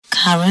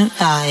Current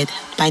Vibe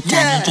by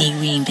Danny D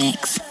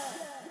Remix.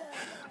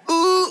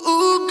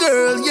 Ooh,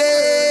 girl,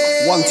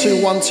 yeah. 1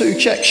 2 1 2,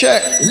 check.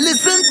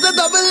 Listen to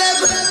Double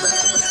M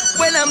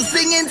when I'm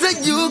singing to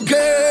you,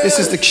 girl. This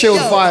is the Chilled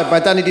Vibe by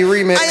Danny D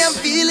Remix. I'm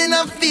feeling,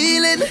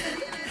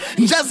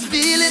 just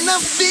feeling, I'm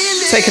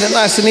feeling. Taking it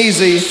nice and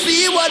easy.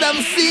 See what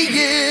I'm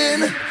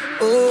seeing.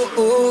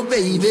 Oh,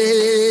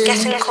 baby.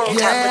 Get in contact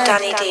with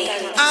Danny D.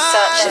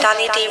 Search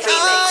Danny D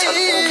Remix on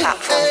all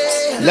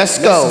platforms. Let's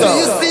go. Do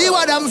you see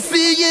what I'm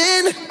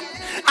seeing?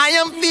 I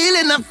am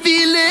feeling,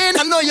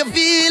 I know you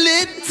feel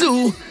it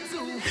too.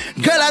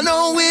 Girl, I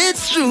know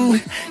it's true,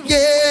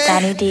 yeah.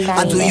 Danny D.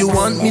 Or do you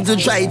want me to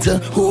try to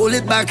hold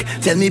it back?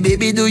 Tell me,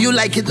 baby, do you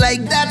like it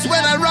like that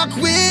when I rock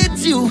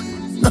with you?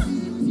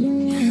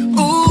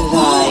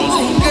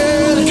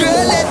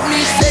 Girl, let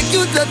me take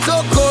you to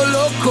Toco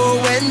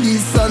Loco when the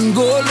sun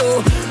go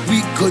low.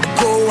 We could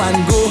go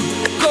and go,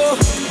 girl.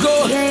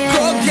 Go.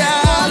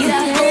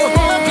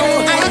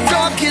 I'm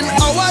talking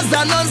hours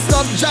and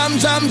non-stop jam.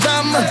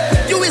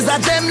 You is a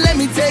gem, let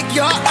me take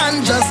your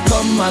hand, just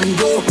come and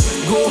go,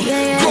 girl.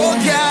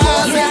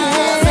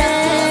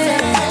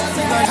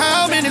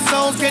 How many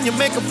songs can you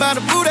make about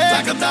a booty?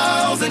 Like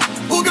 1,000.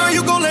 Ooh, girl,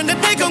 you gon' let the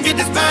day gon' get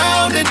this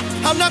pounded.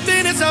 I'm not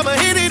finished, I'ma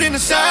hit it in the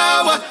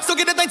shower. So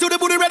get the thing to the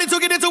booty, ready to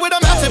get into it,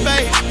 I'm out to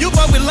babe. You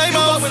fuck with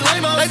lame-os,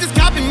 they just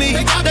copy me.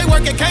 They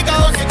work at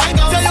Kanko's.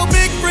 Tell your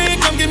big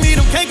friend, come give me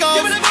them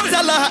Kanko's.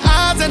 Tell her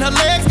eyes and her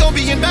legs gon'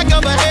 be in back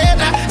of her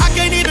head. I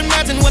can't even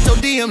imagine what your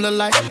DM look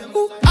like.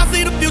 Ooh, I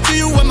see the future,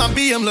 you what my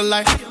BM look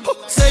like. Ooh,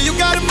 say you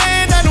got a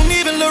man that don't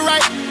even look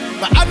right,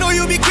 but I know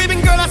you be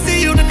creeping, girl, I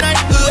see you tonight.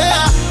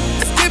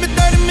 Just give it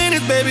 30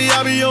 minutes, baby,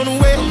 I'll be on the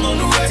way.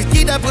 Just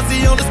keep that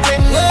pussy on the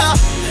spin.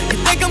 You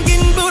think I'm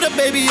getting booed up,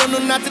 baby, oh no,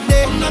 not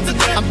today.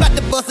 I'm about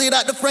to bust it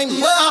out the frame.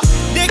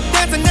 Dick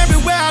dancing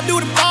everywhere, I do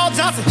the ball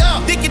Johnson.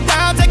 Dick it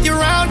down, take you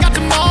around, got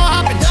your mall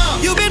hopping.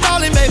 You been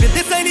ballin', baby,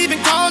 this ain't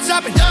even call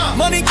shopping.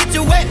 Money get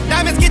you wet,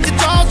 diamonds get your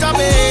jaws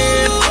dropping.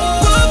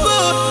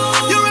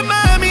 You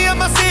remind me of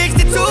my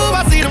 62,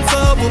 I see them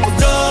subwoofers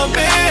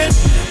jumping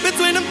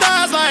between them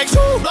thighs like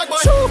shoo, black boy,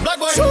 shoo, black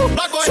boy, shoo,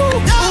 black boy.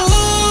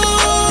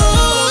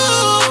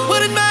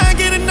 Wouldn't mind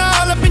getting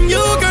all up in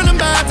you, girl, I'm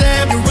about to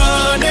have you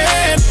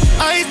running.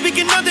 I ain't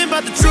speaking nothing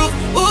but the truth.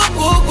 Ooh,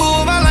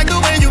 I like the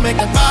way you make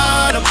that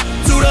bottom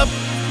toot up.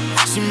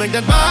 She make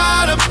that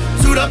bottom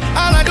toot up.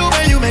 I like the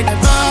way you make that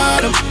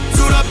bottom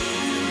toot up.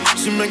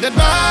 She make that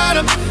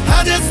bottom.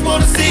 I just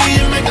wanna see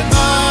you make that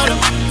bottom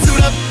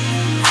toot up.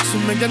 She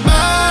make that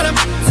bottom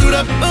toot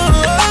up.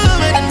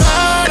 Make that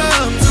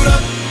bottom toot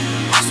up.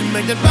 She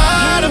make that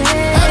bottom.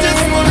 I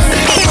just wanna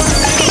see you.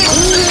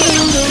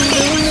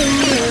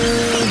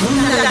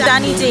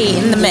 Danny D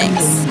in the mix.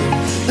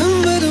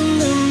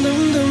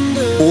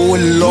 Oh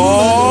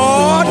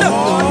Lord.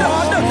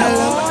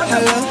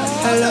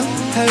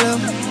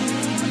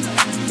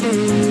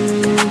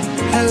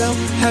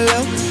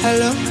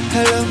 Hello.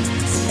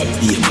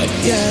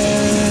 Yeah.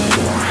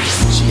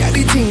 She had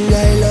the thing I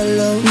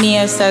love.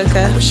 Neo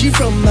Soca. Where she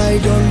from, I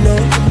don't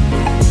know.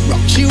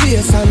 Rock she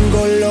waist and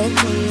go low.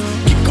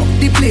 Kick up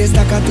the place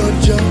like a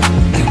dojo.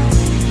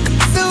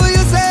 So what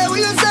you say?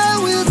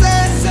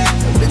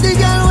 Pretty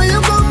girl, when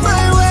you come my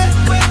way,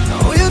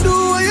 what you do?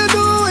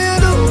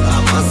 I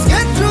must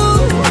get through.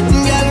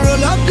 Girl,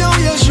 roll up down,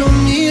 you show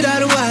me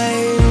that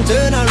wine.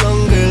 Turn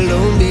around, girl,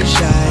 don't be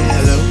shy.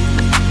 Hello.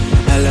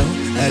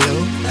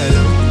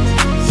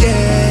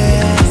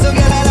 Yeah. So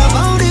girl, I love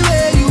how the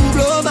way you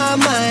blow my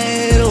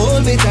mind.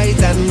 Hold me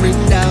tight and bring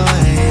that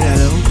wine.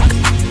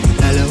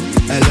 Hello.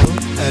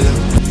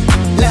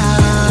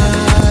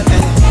 Lord,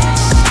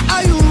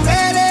 are you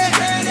ready?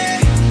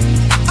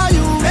 Are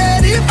you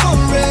ready for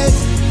it?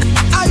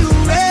 Are you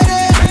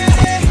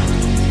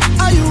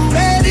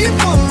ready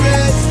for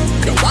it?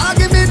 You wanna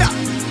give me that?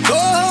 Go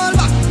hold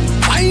back,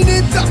 wind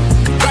it up,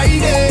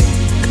 ride it,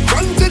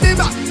 front to the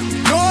back.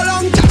 No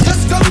long chat,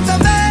 just come to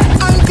me.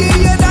 I'll give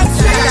you that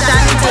sweet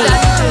type of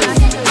love.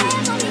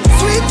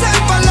 Sweet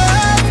type of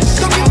love.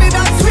 So give me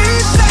that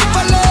sweet type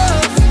of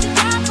love.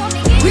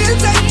 Real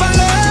type of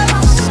love.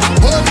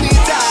 Hold me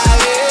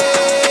darling,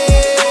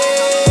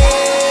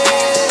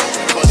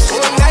 'cause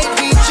all night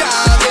we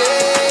jamming.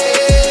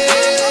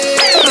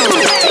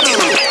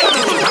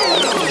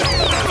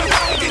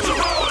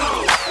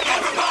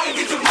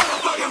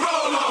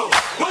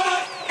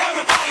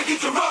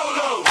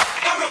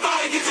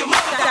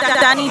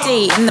 Danny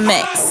D in the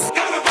mix.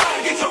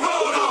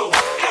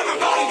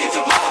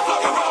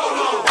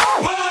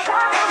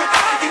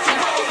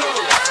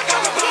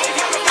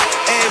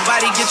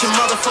 Everybody get your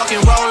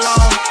motherfucking roll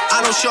on.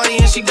 I know shorty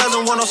and she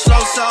doesn't want no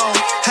slow song.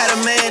 Had a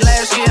man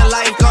last year,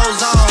 life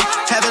goes on.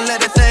 Haven't let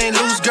the thing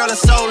loose, girl, in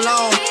so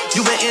long.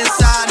 You been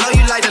inside, know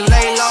you like to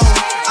lay low.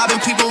 I've been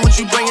peeping what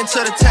you bringing to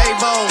the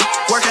table.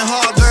 Working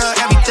hard, girl,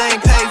 everything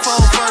paid for.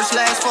 First,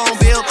 last phone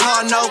bill,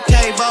 car, no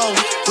cable.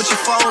 With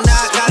your phone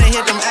out, gotta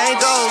hit them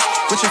angles.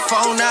 With your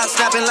phone out,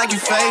 snapping like you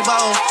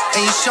Fable.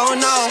 And you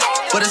showing off,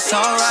 but it's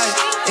alright.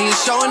 And you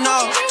showing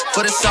off,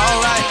 but it's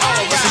alright.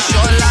 It's a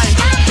short life,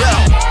 yeah.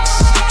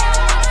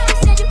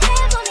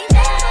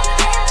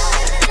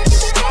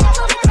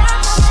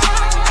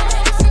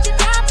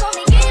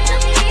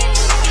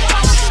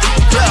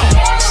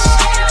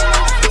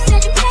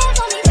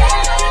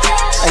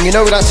 You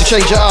know we like to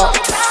change it up.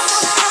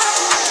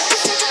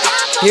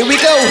 Here we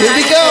go, here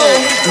we go.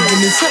 You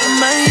give me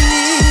something I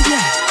need,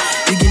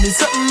 yeah. You give me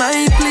something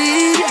I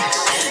plead, yeah.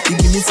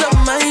 You give me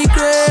something I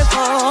crave,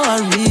 oh,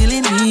 I really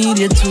need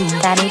you too.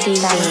 Danny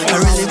D. I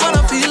really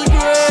wanna feel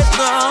great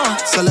now,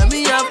 so let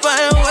me have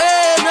my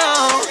way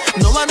now.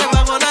 No one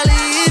ever gonna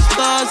leave,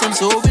 cause I'm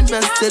so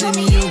invested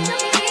in you.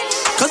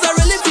 Cause I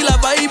really feel a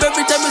vibe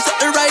every time you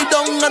set it right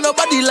down. And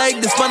nobody like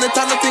this, man, it's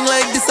nothing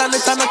like this, and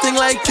it's nothing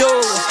like you.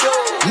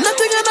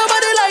 Nothing and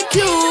nobody like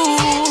you.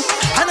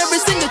 And every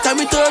single time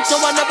we touch, no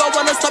one ever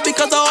wanna stop,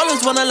 because I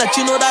always wanna let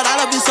you know that I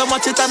love you so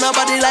much, it's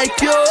nobody like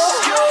you.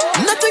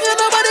 Nothing and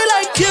nobody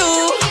like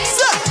you.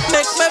 So,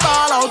 make me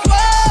ball out.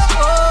 Whoa,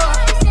 oh,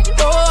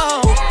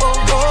 oh,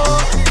 oh, oh.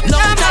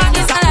 Long time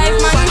this a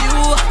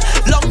overdue.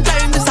 Long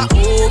time this a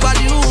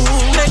overdue.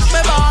 Make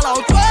me ball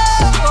out.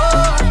 Whoa,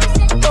 oh,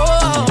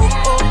 oh,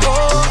 oh,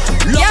 oh.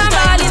 Long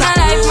time this a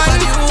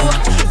overdue.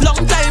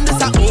 Long time this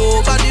a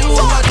overdue.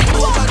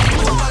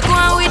 Go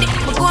on with it,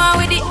 go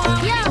on with it.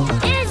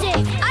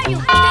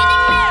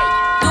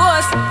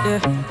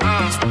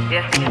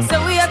 Yeah. So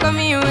we are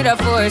coming with a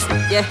force,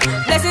 yeah.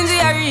 Blessings we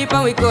are reap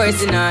and we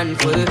coursing on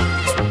full.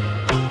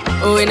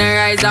 Oh, we not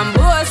rise and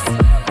boast.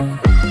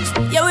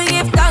 Yeah, we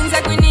give thanks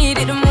like we need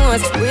it the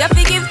most. We have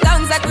to give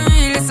thanks like we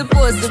really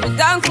supposed to be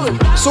thankful.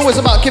 It's always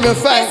about giving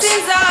thanks.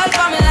 Blessings all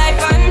for my life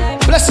and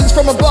blessings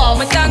from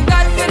above. I thank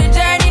God for the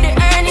journey, the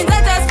earnings,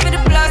 not just for the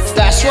plus.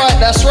 That's right,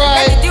 that's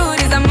right. Gratitude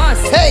is a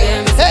must.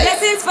 Hey, hey.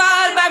 Blessings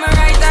fall by my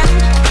right hand.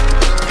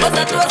 But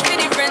I toast for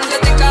the friends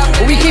that take off.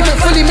 We keep it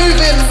fully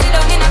moving.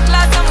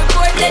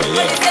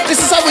 This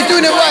is how we're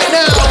doing it right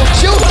now.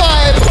 Chill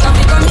vibe.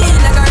 Coffee come in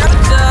like a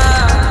raptor,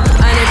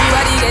 and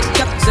everybody get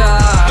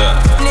captured.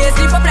 Play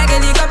sleep up like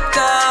a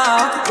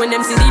helicopter when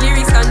them see the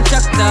lyrics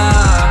constructor.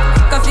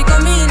 Coffee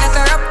come in like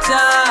a raptor,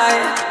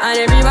 and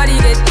everybody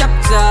get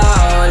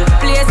captured.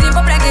 Play sleep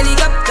up like a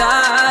helicopter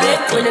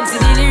when them see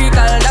the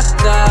lyrical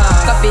doctor.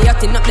 Coffee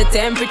hotting up the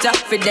temperature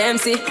for them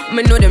see.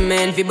 Me know the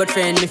man fi but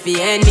friend me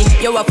fi enemy.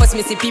 Yo, I first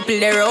me see people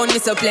there around me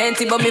so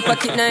plenty, but me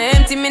pocket not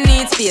empty, me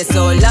need space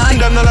so large.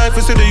 Them the life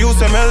we see the use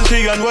them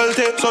healthy and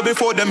wealthy. So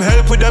before them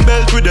help with them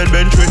belt with them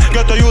bench.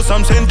 Got to use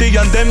some senti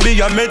and them be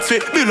a med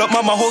fit. Build up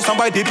mama house and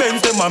buy the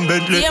Benz them and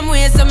Bentley. Same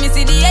way so me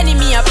see the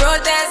enemy a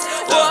protest.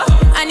 Oh,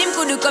 and him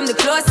could come the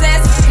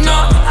closest. No,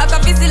 I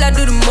can feel still I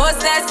do the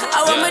mostest.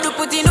 I want me to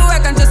put in the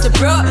work and just the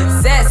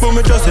process. Put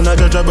me just in a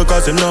job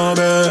because him no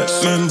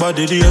best. Remember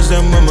the days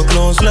them when me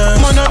close less.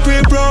 Man I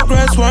pre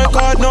progress, work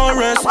hard no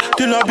rest.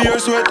 Till I beer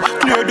sweat,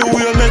 clear the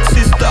way make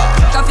sister.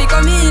 Coffee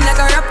come in like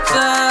a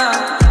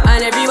raptor,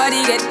 and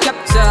everybody get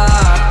captured.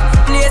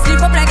 Play sleep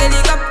up like a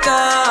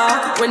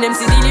helicopter when them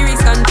see the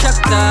lyrics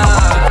constructor.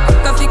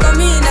 Coffee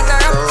come in like a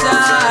raptor,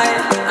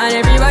 and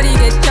everybody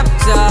get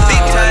captured.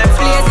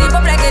 Play sleep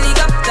up like a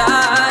helicopter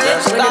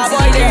when them see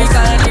the lyrical.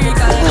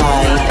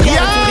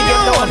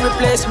 No one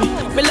replace me.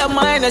 Me love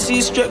my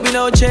energy straight, me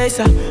no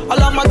chaser.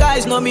 All of my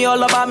guys know me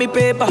all about me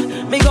paper.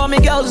 Me got me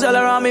girls all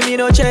around me, me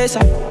no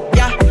chaser.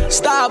 Yeah,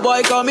 star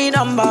boy call me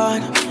number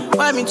one.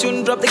 When me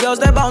tune drop, the girls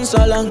they bounce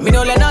along. Me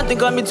no let nothing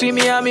come between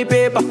me and me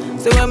paper.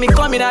 So when me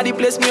come in at the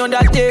place, me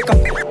undertaker.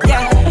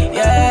 Yeah,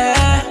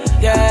 yeah,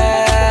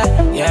 yeah,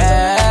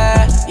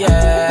 yeah,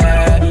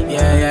 yeah,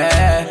 yeah,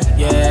 yeah,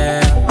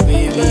 yeah.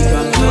 Baby,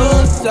 come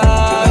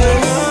closer.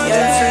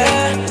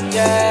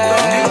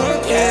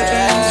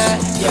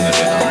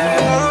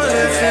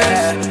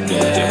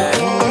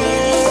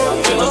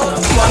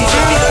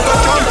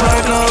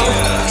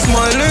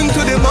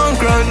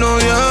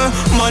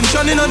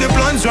 Shining on the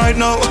plans right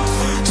now.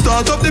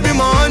 Start up to be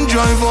my hand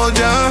drive out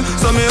there.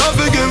 So me have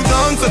to give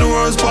thanks to the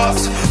worst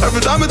pass.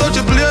 Every time I touch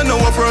a plane, no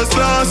first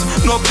class.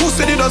 No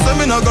pussy, it doesn't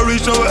mean I go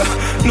reach nowhere.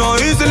 No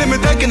easily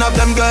me taking up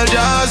them girl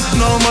jazz.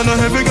 No man, no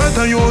heavy get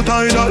a youth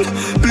idol.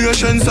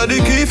 Patience are the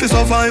key for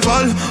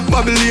survival.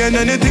 Babylon,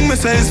 anything me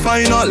say is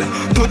final.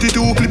 32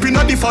 clipping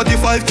at the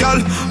 45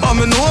 gal. I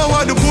me know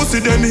why the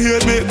pussy them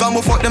hate me. Got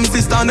me fuck them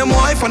sister and them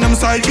wife and them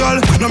side girl.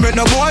 No make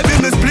no boy be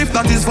me spliff,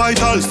 that is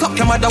vital. Stop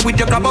your mother with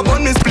your grab up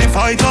on me spliff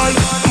vital.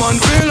 Man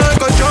feel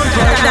like a champ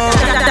right now.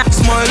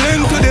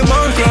 Smiling to the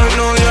bank right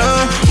now,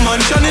 yeah. Man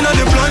shining on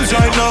the plans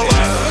right now.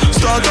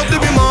 Start up to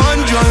be my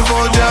hand drive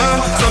out,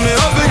 yeah. So me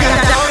have to get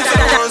down to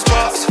the worst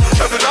pass.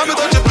 Every time I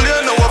touch a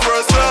plane, no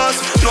first class.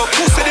 No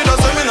pussy, it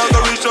doesn't mean I go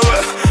reach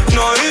away.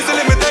 No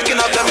easily me taking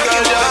up them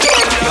girls, yeah.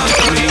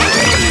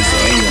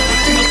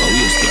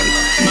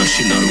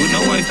 National, we no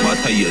wife part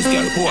of years,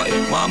 girl. Why?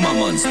 Mama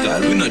man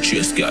style, we no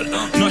chase, girl.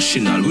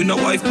 National, we no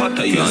wife part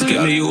of years,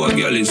 girl. You a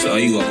girl is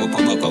you have a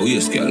pack of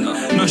waist, girl.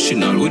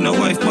 National, we no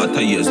wife part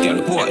of years,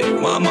 girl. Why?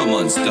 Mama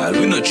man style,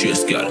 we no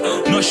chase, girl.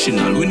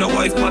 National, we no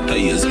wife part of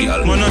years,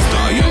 girl. Man a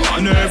star, you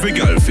and every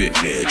girl fit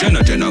me.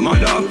 Jenna,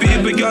 mother,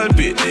 baby, girl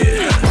fit me.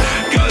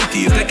 Girl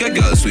thief, take a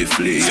girl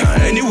swiftly.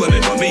 Anyway, me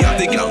know me have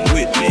the gang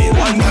with me.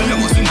 One girl, you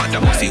must be mad,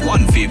 must be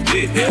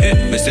 150.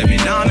 Me say me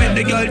nah make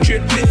the girl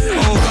trip me.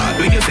 Oh God,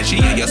 when you say she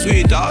ain't your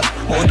sweetheart,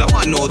 out the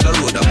one out the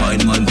road, the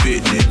mind man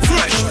beat me.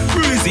 Fresh,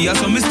 breezy, as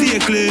some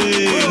mistake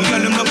clean.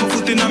 Girl, them love a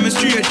foot in on me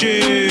straight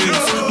jeans.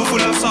 Me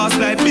full of sauce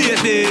like beer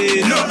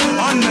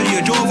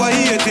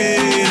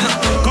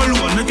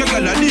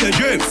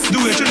Rems, the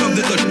way she love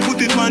the touch, put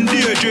it on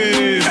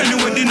DJ.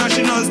 Anyway, the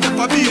national step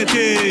a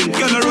beating.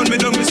 Girl around me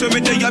down, me say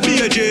me tell ya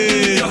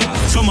BJ.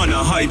 Some man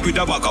a hype with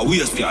a bag of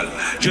waist, girl.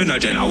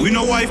 Jenna, we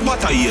no wife, but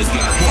a yes,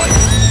 girl. Boy.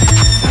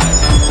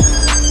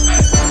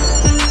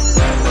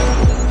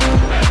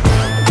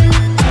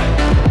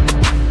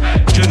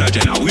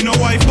 Jenna, we no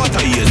wife, but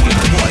a yes, girl.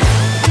 Boy.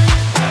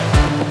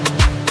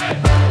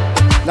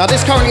 Now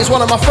this currently is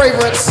one of my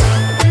favorites,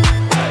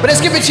 but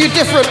let's give it to you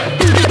different.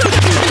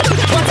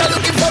 What I'm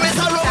looking for is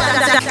a romance.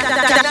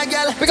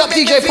 Big up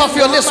DJ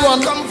Puffy on this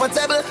one.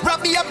 Comfortable,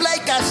 wrap me up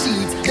like a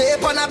sheet. Day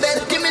upon a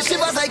bed, give me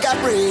shivers like a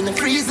brain,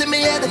 freezing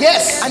me head.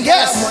 Yes, and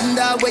yes. I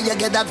wonder where you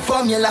get that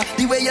formula.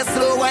 The way you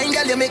slow wine,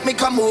 girl, you make me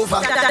come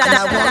over. And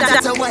I want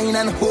you to wine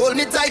and hold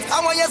me tight. I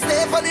want you to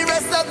stay for the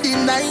rest of the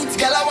night.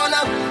 Girl,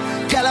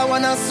 I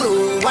wanna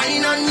slow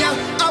wine on ya.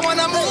 I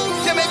wanna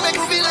move, you make me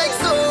groovy like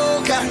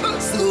soca.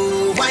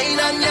 Slow wine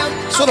on ya.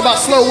 It's all about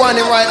slow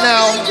whining right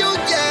now.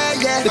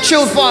 The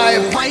chilled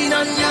vibe. Wine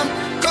on ya.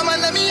 Come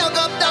on, let me hug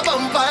up the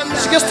bumper.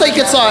 So just take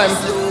your time.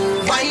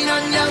 Slow wine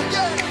on ya.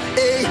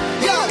 Hey,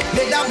 yo,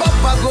 make that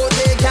bumper go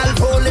there, girl.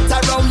 Roll it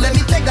around. Let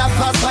me take that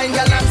fast wine,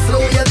 girl, and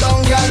slow you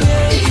down, girl.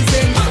 Ease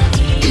in,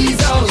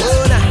 ease out,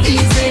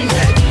 ease in,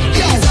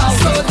 ease out.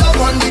 So don't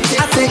want it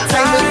to take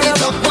time. We'll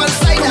get up one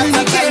side at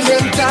a time.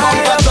 Then keep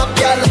on back up,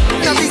 girl.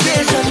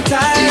 Navigation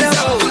time. Ease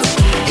out,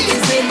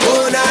 ease in.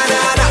 Oh, na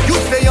na na. You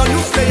stay on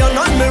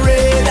me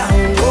radar.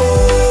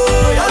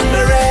 Oh, on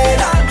me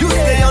radar. You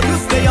stay on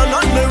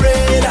me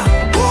radar.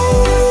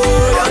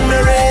 Oh, on me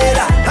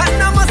radar.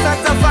 And I must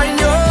have to find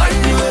you.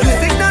 You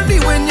signal me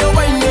when you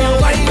wind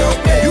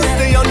up. You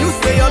stay on.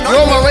 You're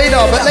on my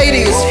radar, but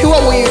ladies, who I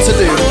want you to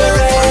do?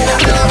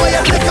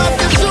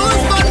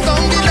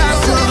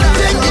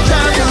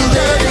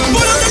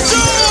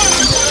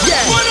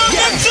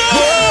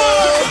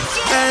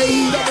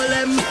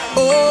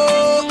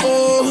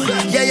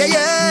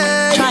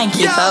 Try and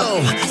keep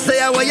up. Say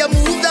how you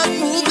move that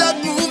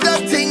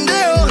thing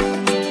there.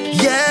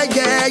 Yeah.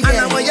 And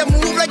how you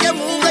move like you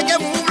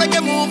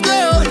move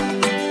there.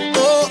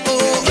 Oh.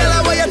 Girl,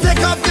 how you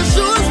take off your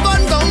shoes,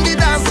 burn down the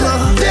dance floor.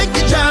 Take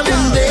the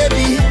jamming,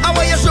 baby. How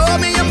you show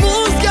me your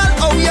moves, girl,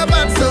 how you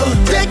bounce so.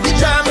 Take the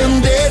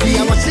jamming, baby.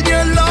 I'm watching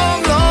you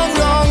long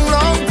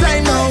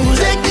time now.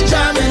 Take the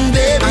jamming,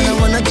 baby. And I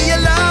wanna give you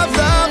love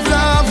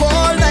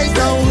all night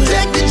now.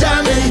 Take the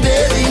jamming,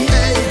 baby.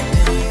 Hey.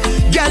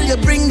 Girl, you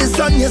bring this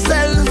on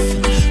yourself.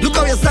 Look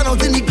how you stand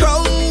out in the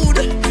crowd.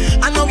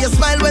 I know you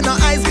smile when our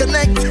eyes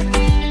connect.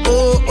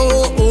 Oh.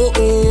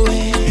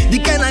 The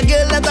kind of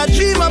girl that I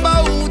dream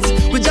about,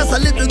 with just a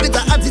little bit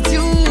of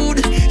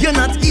attitude. You're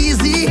not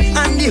easy,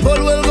 and the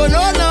whole world go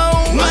no.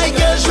 My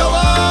girl, show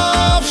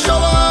off.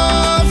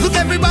 Look,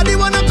 everybody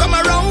wanna come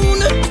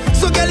around.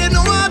 So girl, you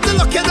know I have to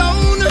lock you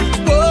down.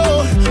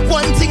 Whoa,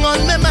 one thing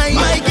on my mind.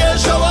 My girl,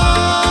 show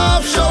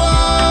off.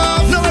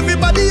 Now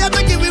everybody have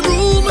to give me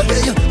room.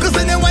 Cause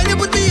when you whine, you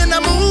put me in a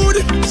mood.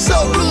 So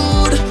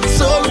rude.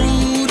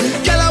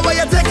 Girl, I want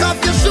you take off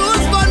your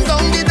shoes, burn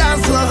down the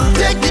dance floor.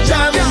 Take the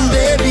jamming,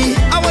 baby.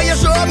 I want you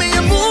show me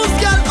your moves,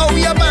 girl, how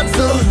you bounce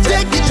so.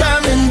 Take the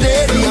jamming,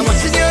 baby. I'm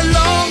watching you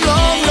long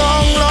time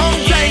now.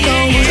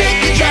 Take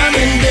the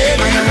jamming,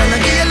 baby. And I wanna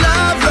give you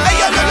love.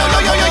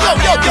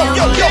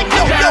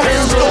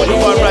 You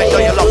are right, now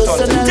you're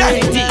locked on.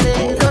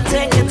 Don't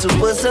take it too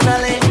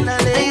personally.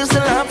 They used to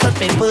laugh at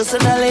me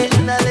personally.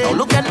 Now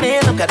look at me.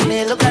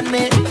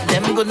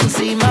 Them couldn't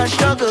see my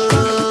struggle.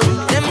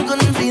 Them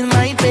couldn't feel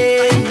my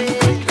pain.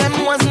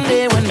 Them wasn't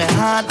there when my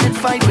heart did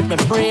fight with my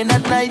brain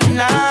at night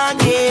and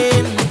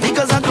again.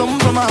 Because I come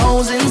from a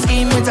housing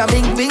scheme with a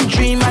big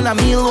dream, and a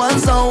meal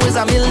once always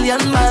a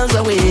million miles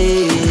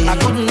away. I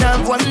couldn't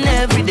have one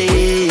every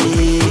day.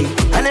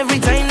 And every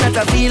time that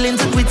I feel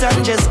into quit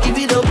and just give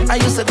it up, I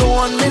used to go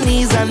on my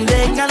knees and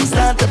beg and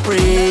start to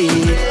pray.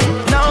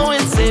 Now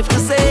it's safe to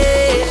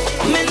say,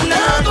 me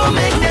not gonna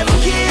make them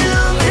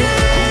kill me.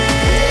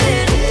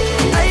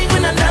 I ain't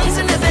gonna dance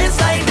in the face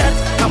like that.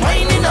 I'm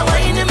whining my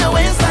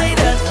waist like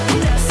that.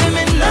 Say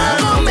me not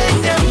gonna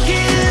make them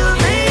kill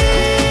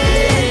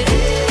me.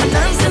 I'm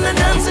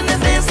dancing the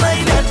face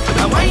like that.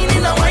 I'm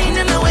whining my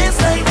waist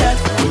like that.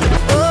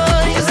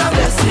 Oh, it's a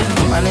blessing,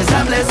 man, it's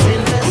a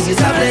blessing. It's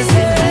a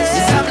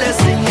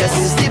blessing. Yes,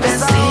 it's the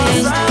best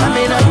thing. I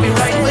may not be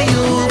right for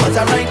you, but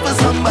I'm right for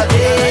somebody.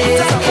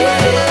 It's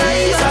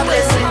a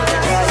blessing.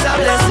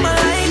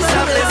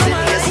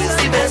 Yes, it's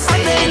the best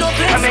thing.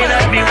 I may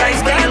not be right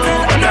for you,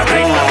 but I'm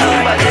right for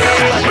somebody.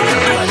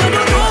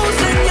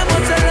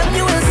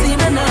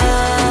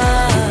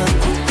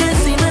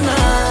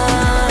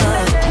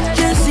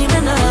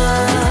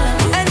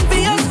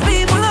 Envious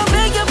people, I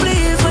beg you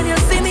please, when you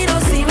see me,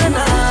 don't see me now.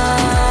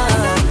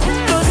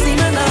 Don't see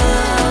me now.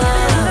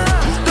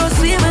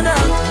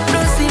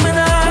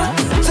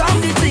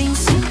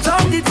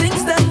 Talk the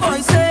things that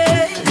boys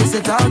say. They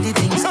say talk the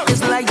things.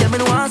 It's like them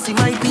and want to see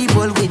my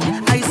people win.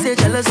 I say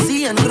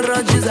jealousy and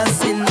grudges are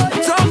sin.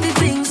 Talk the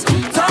things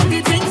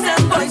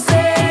that boys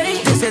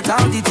say. They say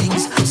talk the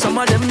things. Some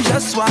of them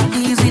just want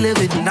easy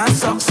living. Not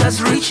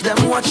success reach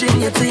them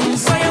watching your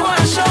things. Why you want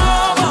to show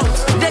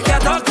out?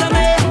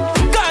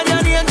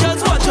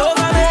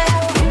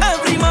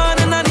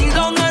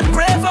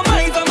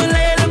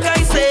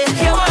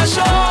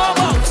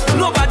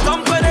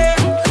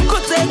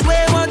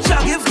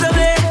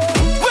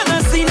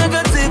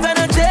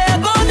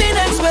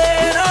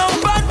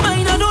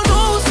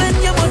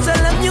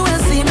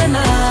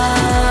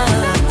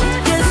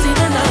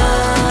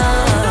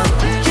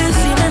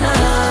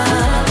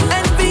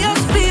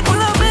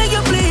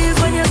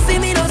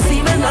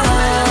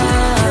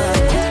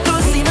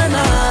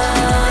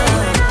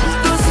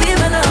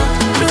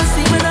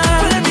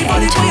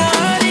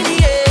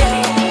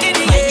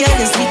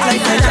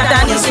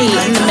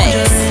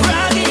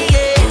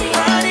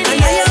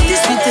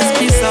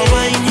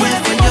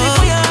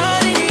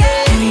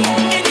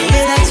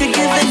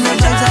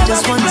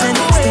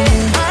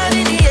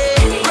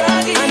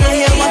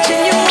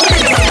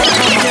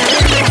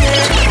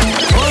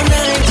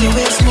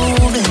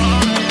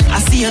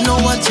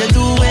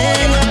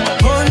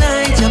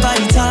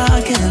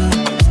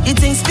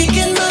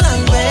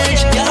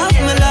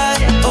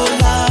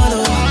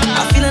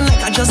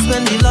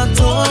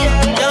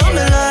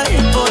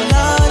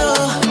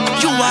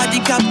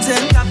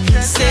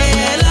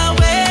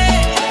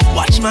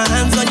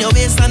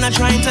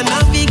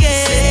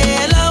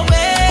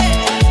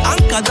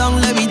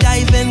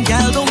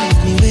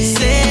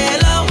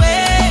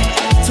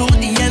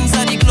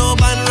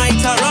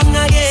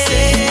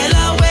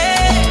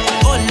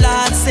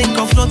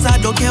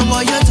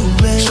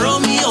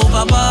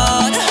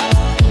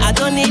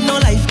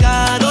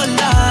 lifeguard, oh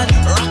Lord.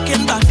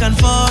 Rocking back and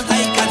forth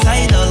like a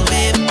tidal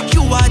wave.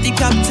 You are the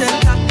captain,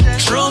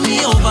 throw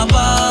me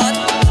overboard.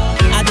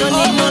 I don't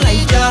need no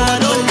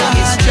lifeguard, oh Lord.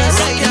 It's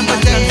just rocking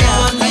back and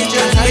forth like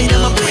a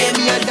tidal wave.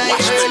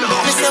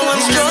 Mr.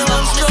 One strong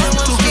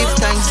to give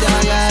thanks,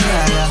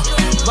 yeah.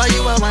 Why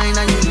you a wine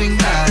and you drink,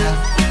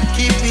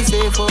 keep me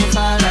safe, oh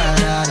Father.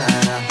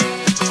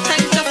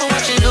 Thank you for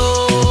watching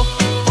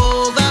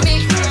over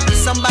me.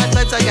 Some bad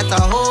vibes I get a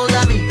hold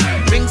of me.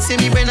 Drinks in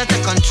me brain I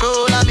take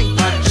control of me.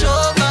 Watch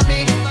over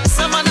me.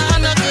 Some man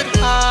on a good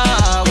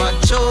heart.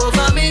 Watch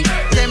over me.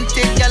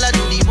 Tempted girl I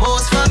do the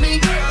most for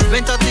me.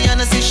 Went out the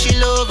and see she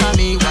love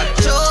me.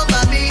 Watch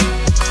over me.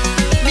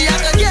 Me a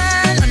go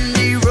girl on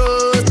the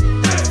road,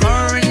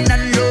 foreign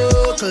and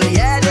local.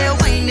 Yeah, they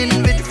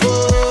whining with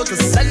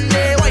focus and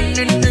they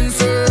whining in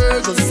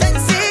circles.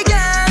 Sexy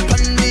girl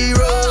on the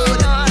road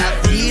and I'm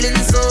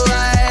feeling so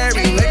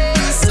airy when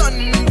the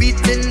sun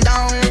beating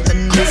down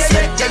and the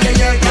sweat.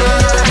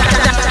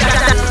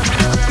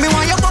 Me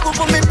want your bubble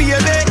for me, baby.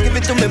 Give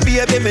it to me,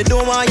 baby. Me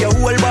don't want your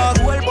whole bag.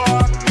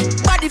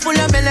 Body full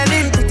of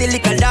melanin, pretty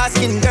little dark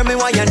skin. Girl, me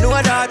want you know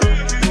that.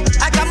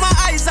 I got my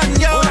eyes on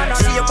you.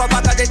 See you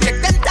papa got the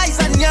check them ties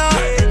on you.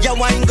 You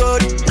wine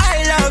good.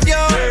 I love you.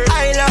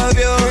 I love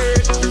you.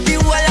 The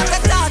whole of the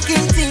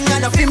talking thing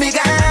and a feel me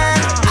girl.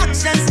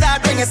 Action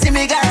start when you see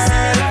me girl.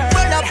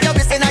 Roll up your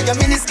waist and your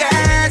mini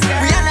skirt.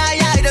 Rihanna,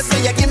 I so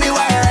you give me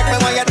word. Me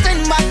want you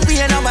 10 back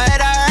pain on my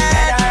head.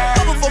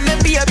 Bubble for me,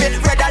 be a bit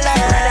red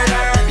alert.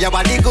 Your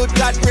body good,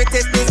 got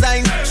greatest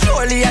design.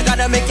 Surely I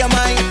gotta make your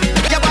mind.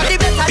 Your body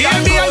better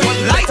than gold.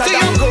 Like to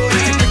you.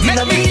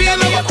 Make me feel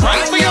like a cry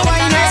for your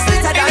wine.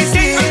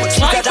 Anything I would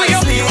try for you.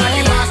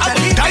 I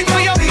would die for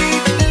you.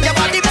 Your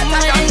body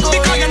better than gold.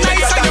 Because you're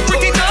nice and you're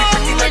pretty now.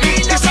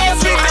 You're so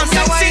sweet and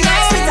sexy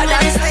now.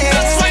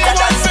 That's why I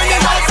want to see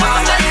you all for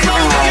that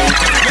road.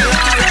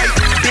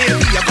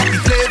 Baby, you got the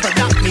flavor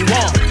that me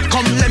want.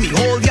 Come let me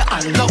hold you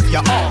and love you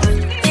all.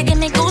 You give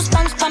me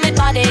goosebumps for my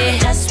body.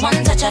 Just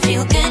one touch, I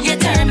feel good, you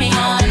turn me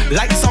on.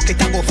 Like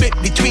socket, I go fit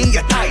between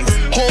your thighs.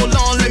 Hold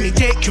on, let me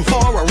take you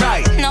for a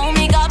ride. Know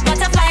me got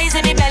butterflies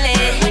in me belly.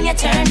 When you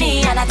turn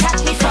me and attack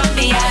me from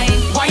behind.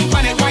 Wine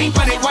pon it, wine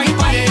pon it, wine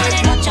pon it.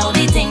 Watch all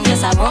the things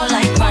just I roll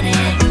like money.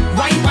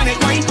 Wine pon it,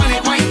 wine pon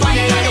it, wine pon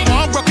it. You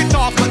won't broke it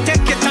off, but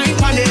take your time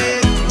pon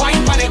it.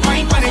 Wine pon it,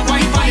 wine pon it,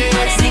 wine pon it.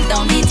 Sink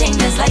down the thing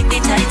just like the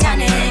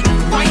Titanic.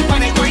 Wine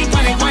pon it, wine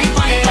pon it, wine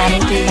pon it.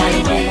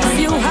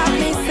 You have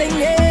me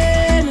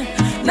singing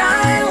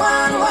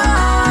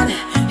 911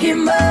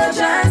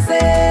 emergency.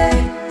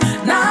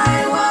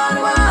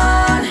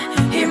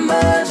 911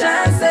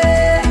 emergency.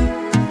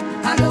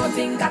 I don't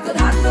think I could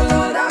handle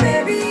all that,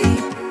 baby.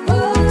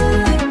 Oh,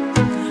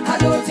 I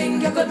don't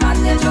think you could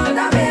manage all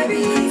that,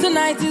 baby.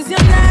 Tonight is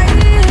your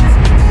night.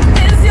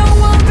 It's your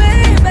one,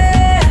 baby.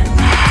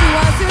 Do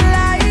as you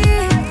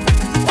like.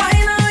 Why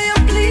now you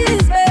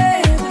please,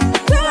 babe?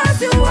 Do as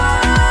you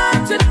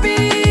want with me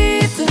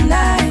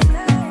tonight.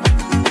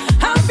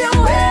 Have your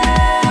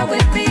way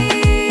with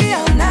me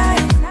all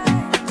night.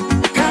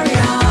 Carry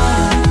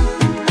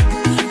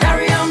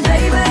on,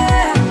 baby.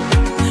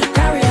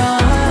 Carry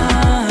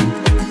on,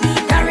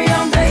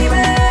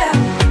 baby.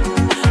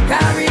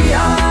 Carry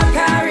on,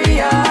 carry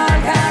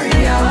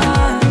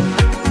on.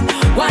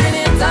 Wind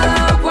it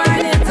up,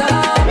 wind it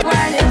up,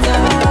 wind it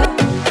up.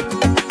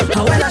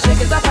 And when I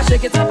shake it up, I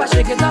shake it up, I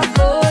shake it up.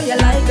 Oh, you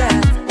like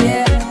that,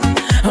 yeah.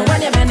 And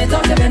when you bend it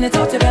up, you bend it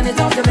up, you bend it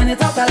up, you bend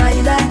it up, I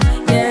like that,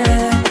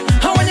 yeah.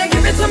 And when you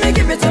give it to me,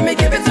 give it to me,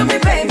 give it to me,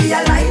 baby,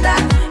 I like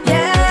that,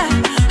 yeah.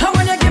 And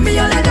when you give me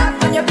all of that,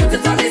 when you put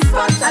it on the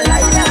spot, I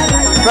like that, I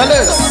like that.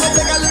 Fellas. So I'ma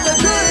take a little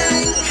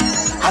drink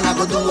and I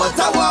go do what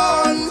I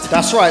want.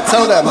 That's right,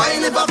 tell them.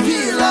 Wine if I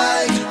feel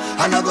like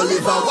and I go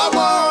live how I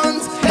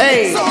want.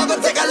 Hey. So I go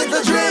take a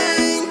little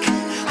drink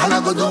and I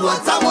go do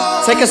what I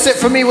want. Take a sip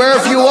for me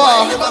wherever you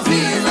are. Wine if I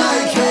feel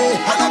like, hey,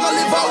 and I go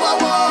live how I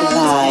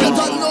want. You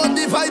don't know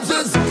the vibes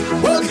is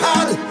work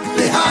hard,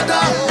 be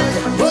harder.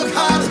 Work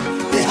hard,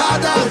 be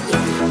harder.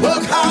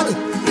 Work hard,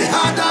 be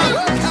harder.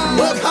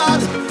 Work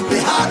hard, be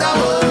harder.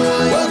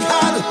 Work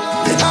hard,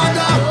 be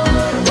harder.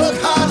 Work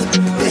hard,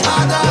 be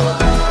harder.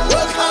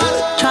 Work hard.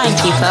 Try and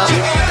keep up.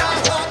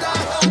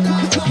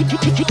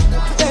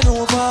 Bend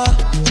over,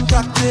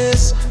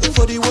 practice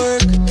for the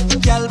work.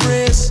 Gal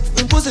brace,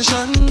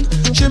 position,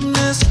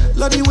 gymnast.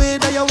 Love the way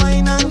that you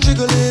whine and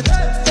jiggle it.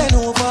 Bend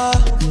over,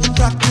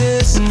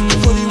 practice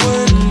for the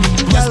work.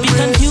 Gal Must be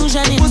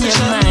confusion in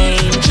your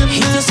mind. If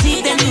you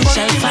see, then you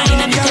shall find,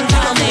 and you can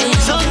tell me.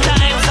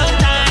 Sometimes,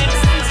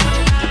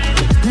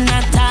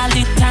 not all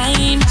the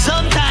time.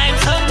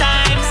 Sometimes.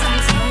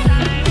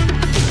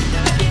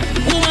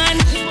 Woman,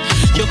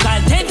 you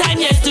called 10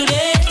 times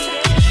yesterday,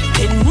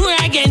 10 more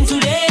again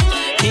today.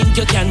 Think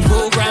you can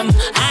program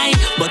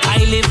but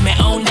I live my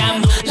own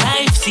damn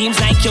life. Seems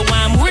like you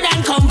want more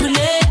than company.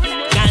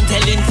 Can't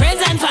tell in friends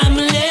and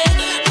family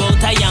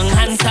about a young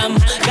handsome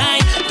guy.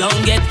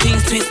 Don't get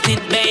things twisted,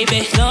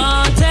 baby.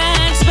 Don't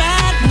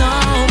expect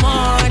no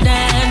more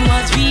than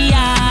what we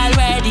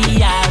already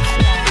have.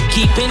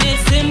 Keeping it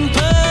simple.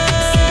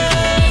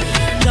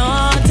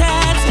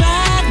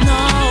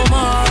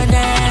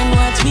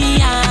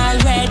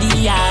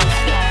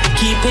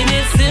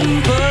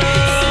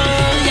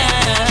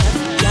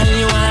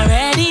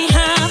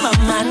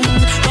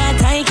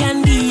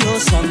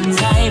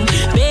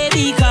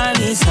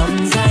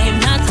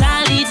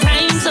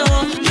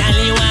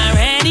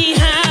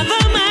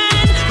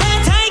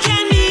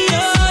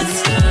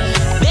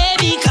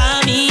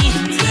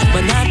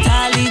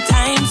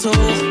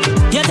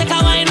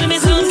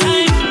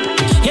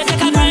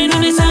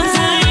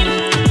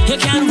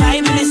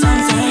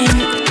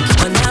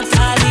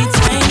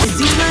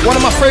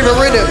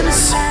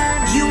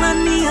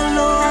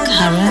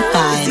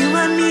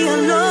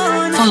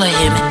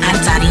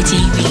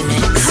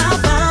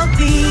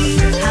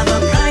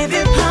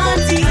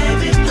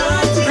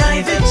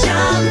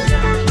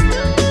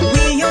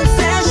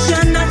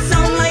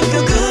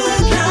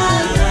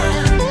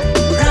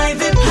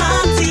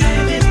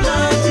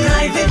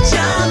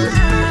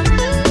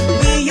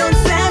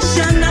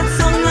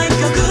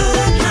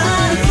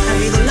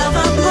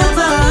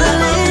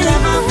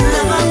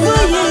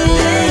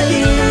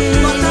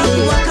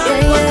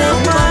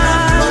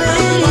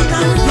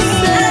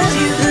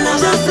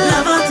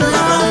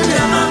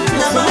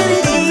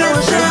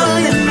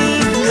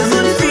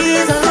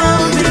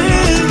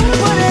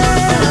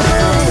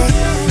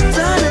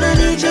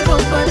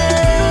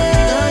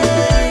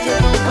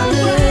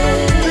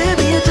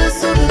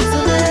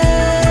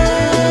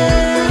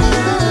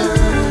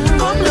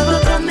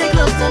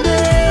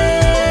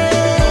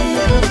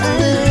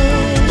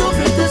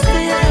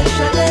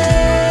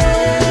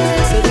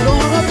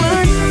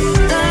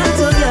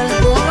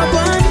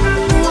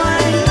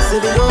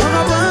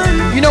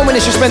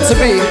 meant to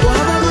be.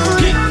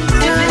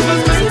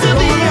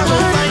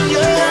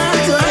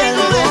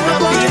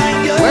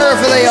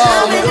 Wherever they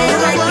are,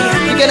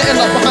 you're gonna end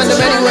up behind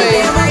them anyway.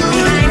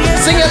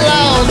 Sing it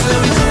loud.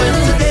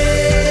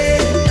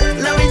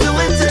 Let me do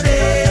it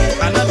today.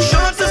 And I'm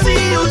sure to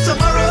see you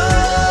tomorrow.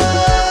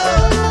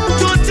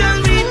 Don't tell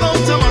me about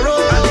tomorrow.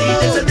 I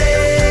need it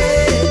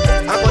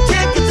today. I will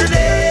take it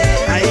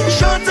today. I ain't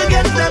sure to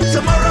get them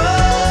tomorrow.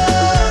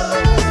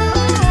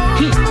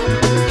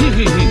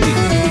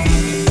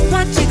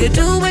 What you could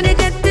do when you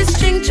get this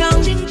ching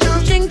chong, ching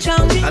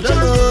chong? I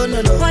don't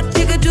know, no. What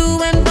you could do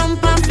when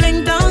bumper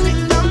fling dong,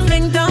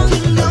 fling dong?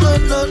 No.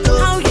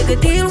 How you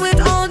could deal with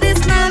all this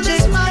magic?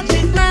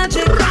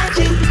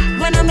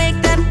 When I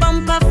make that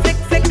bumper flick,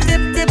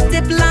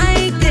 dip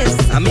like this.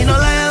 I mean, no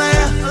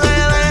liar.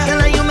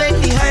 Girl, you make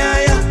me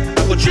higher.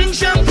 I go drink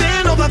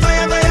champagne over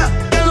fire.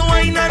 Girl,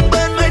 wine and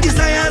burn my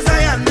desires.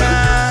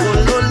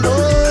 No.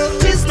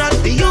 It's not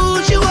the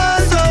usual,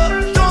 so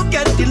don't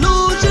get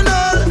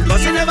delusional.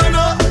 Cause you never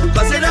know.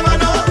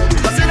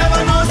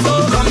 So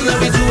come, let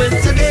me do it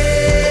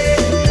today.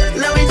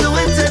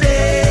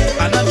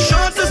 And I'm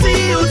sure to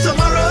see you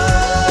tomorrow.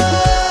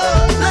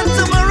 Let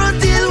tomorrow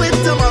deal with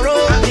tomorrow.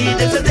 I need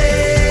it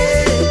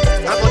today.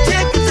 I will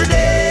take it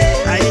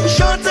today. I ain't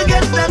sure to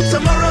get them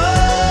tomorrow.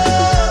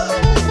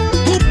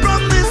 Who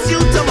promised you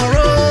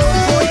tomorrow?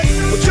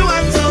 Put your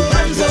hands up.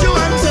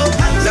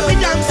 Let me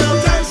dance up.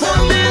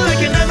 Hold me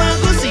like you never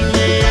go see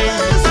me.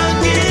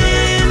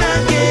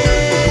 Again.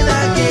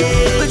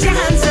 Put your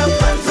hands up.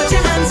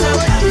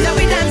 Let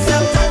me dance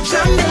up.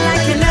 Show me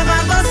like you never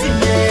go see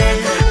me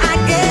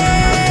again.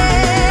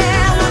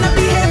 I wanna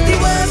behave the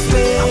worst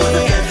way.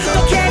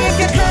 Don't care if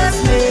you curse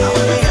me.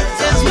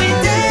 'Cause we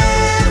did.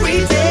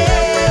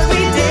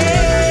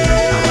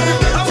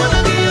 I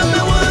wanna be on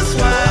the worst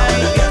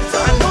wine.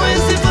 I know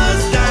it's the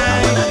first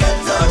time.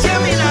 Tell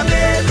me now,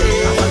 baby.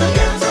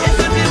 It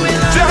could be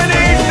with us.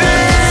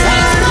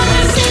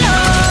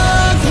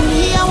 Give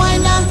me a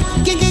wine now.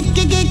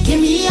 Give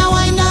me a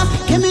wine now.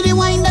 Give me the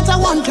wine that I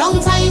want. Long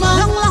time.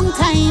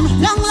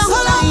 So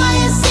long I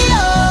see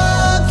you.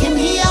 Give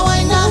me a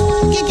wine now.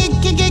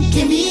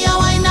 Give me a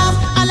wine now.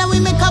 And we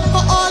make up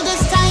for all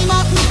this time.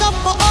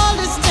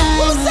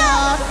 What's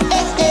up?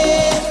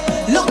 Hey,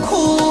 look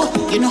who.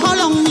 You know how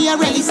long me I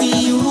really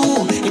see you.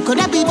 It could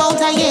have been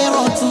about a year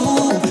or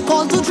two.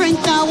 Call to drink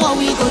now, what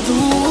we go do?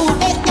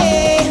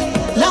 Hey,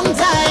 long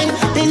time.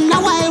 Been a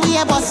while we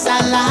a bust a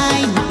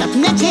line.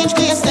 Nothing to change,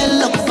 but you still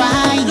look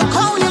fine. Look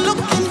how you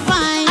looking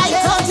fine. I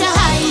thought you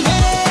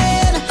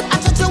hiding. I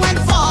thought you went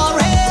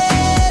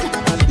foreign.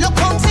 Look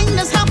how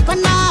things happen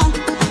now.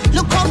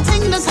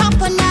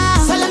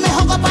 So let me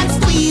hug up and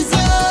squeeze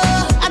you.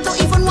 I don't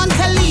even want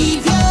to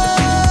leave you.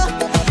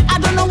 I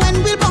don't know when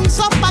we'll bounce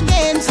up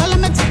again. So let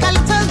me take a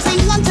little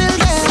thing until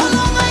then. So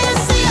long I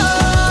see you.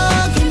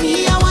 Give me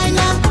a wine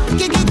now.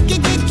 Give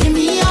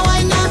me a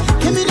wine now.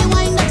 Give me the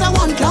wine that I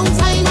want. Long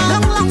time.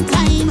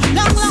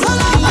 So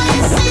long I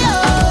see you.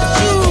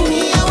 Give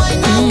me a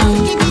wine now.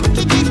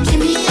 Give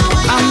me a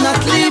wine now. I'm not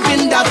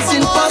leaving, that's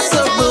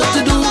impossible to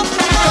do.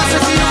 Cause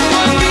if you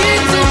want me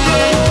to go,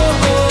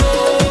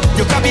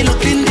 you can be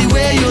looking the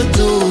way you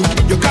do.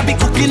 You can be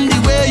cooking the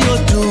way you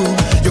do.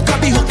 You can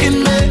be hooking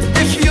me.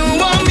 If you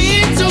want me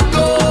to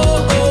go,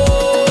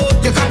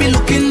 you can be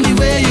looking the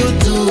way you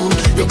do.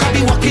 You can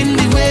be walking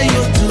the way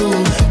you do.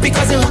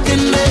 Because you're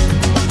hooking me.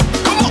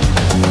 Come on.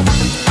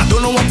 I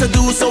don't know what to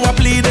do, so I'm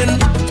pleading.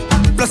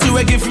 Plus you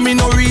ain't give me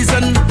no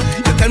reason.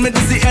 You tell me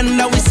this the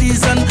end of we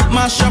season.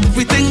 Mash up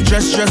everything,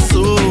 dress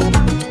so.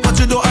 But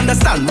you don't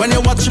understand when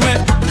you watch me.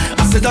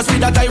 I said just see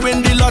that I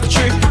win the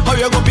lottery. How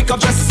you go pick up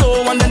just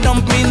so and then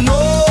dump me? No,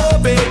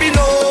 baby,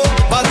 no.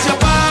 But your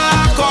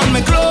back on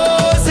me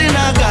clothes in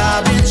a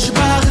garbage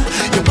bag.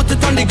 You put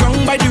it on the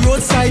ground by the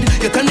roadside.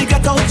 You tell me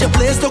get out your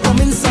place to come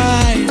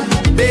inside.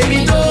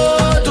 Baby,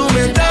 don't do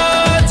me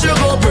that. You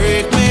go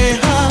break my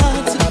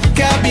heart.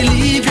 Can't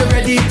believe you're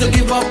ready to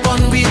give up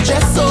on me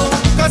just so.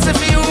 Cause if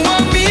you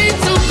want me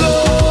to go,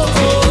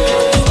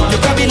 you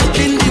can be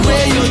looking the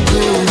way you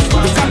do.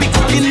 You can be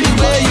cooking the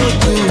way you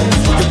do.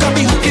 You can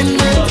be hooking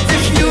me.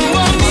 If you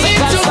want me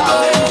to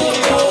go,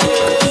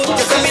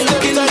 you can be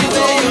looking the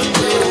way you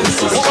do.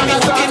 You can be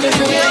hooking the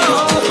way you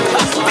do.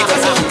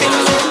 Because I'm hooking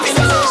the way you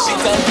do. She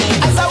tell me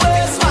as a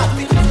waste man.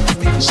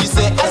 She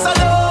say as a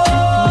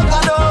dog.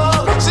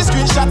 She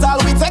screenshot all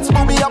we text,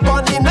 put me up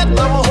on the net.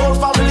 Now my whole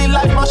family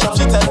life mash up.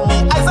 She tell me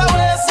as a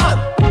waste man.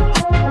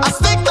 I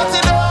stick to the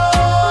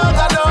dog.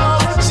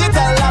 She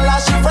tell Lala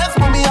she friends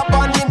put me up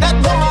on the net.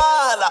 No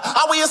man,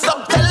 how will you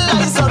stop tell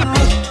lies on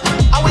me?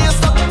 How will you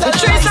stop tell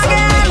lies on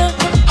me?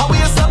 How will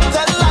you stop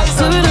tell lies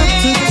on me?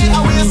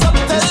 How will you stop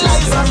tell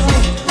lies on me?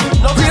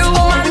 No real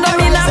woman don't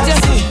mean that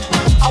just.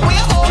 How will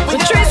you open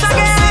your eyes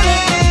and see?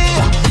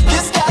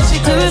 This girl she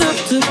crazy,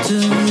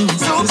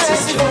 so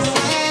crazy for me.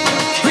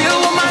 Real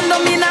woman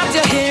don't mean that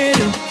you hear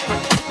it.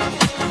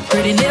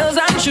 Pretty nails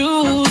and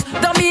shoes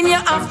don't mean you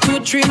have to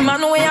trim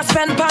man where you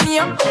spend pan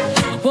you.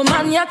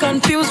 Woman you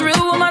confuse,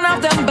 real woman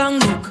have them bang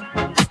look.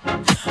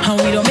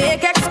 and we don't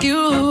make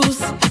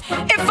excuse.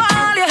 If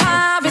all you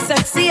have is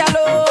sexy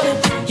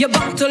alone, you're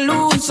bound to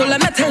lose. So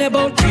let me tell you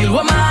about real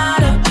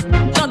woman.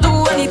 Don't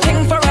do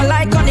anything for a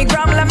like on the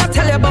gram. Let me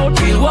tell you about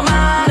real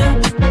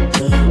woman.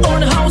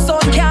 Own house,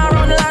 own car,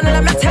 own land.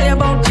 Let me tell you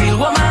about real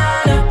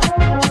woman.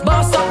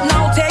 Boss up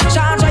now, take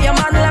charge of your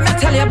man. Let me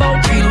tell you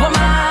about real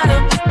woman.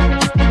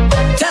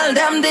 Tell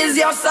them this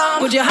your song.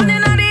 Put your hand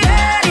in the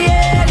air,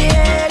 yeah,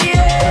 yeah,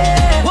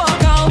 yeah.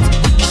 Walk out,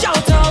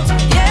 shout out,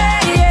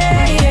 yeah,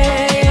 yeah,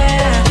 yeah,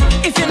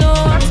 yeah. If you know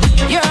what,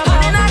 you're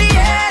hand in the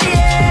air,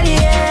 yeah,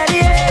 yeah,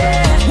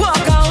 yeah.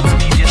 Walk out,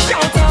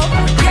 shout out,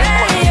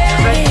 yeah,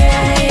 yeah,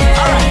 yeah,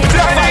 yeah. Alright,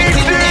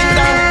 fighting in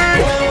down.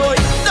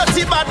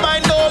 Dirty bad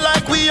mind don't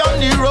like we on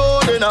the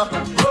road, you know.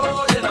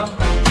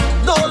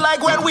 Don't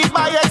like when we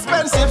buy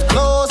expensive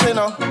clothes, you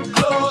know.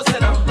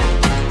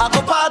 I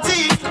go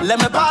party, let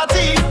me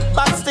party.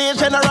 Backstage,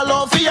 general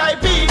or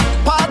VIP.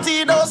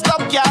 Party, don't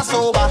stop, gas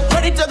sober.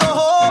 Ready to go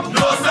home?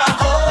 No stop.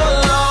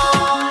 Hold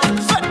on.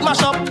 Fed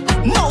mash up.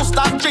 No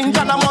stop, drink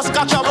and I must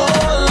catch up.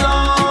 Hold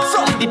on.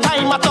 From the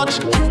time I touch,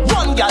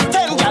 1 gal,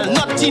 10 gal,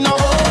 not enough.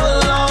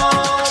 Hold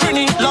on.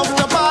 Trini love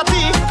the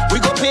party. We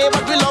go pay,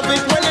 but we love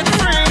it when it's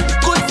free.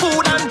 Good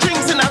food and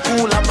drinks in a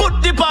cooler.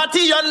 Put the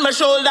party on my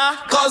shoulder,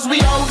 cause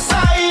we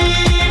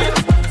outside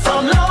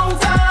from long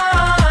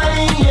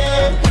time,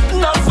 yeah.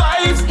 No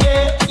vibes,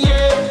 yeah,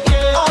 yeah,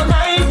 yeah. All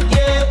night,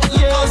 yeah,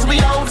 yeah. Cause we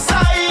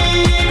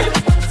outside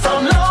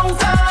from long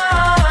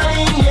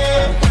time,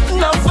 yeah.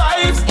 No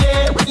vibes,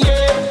 yeah,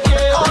 yeah,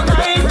 yeah. All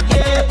night,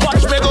 yeah.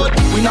 Watch me good.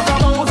 We knock a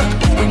bottle,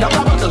 we knock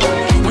a bottle,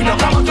 we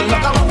knock a bottle,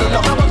 knock a bottle,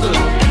 knock a bottle.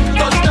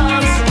 Touch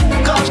dance,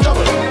 cause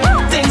trouble.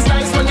 Things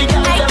nice when the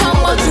girl I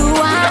come out to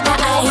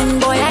wine,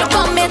 boy. I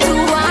come here to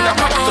wine.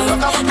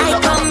 I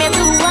come here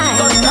to wine.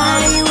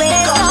 My way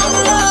down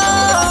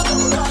low.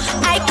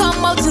 I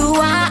come out to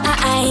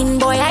wine,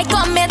 boy. I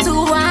come here to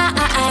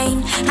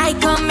wine. I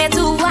come here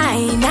to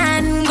wine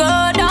and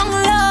go down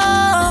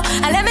low.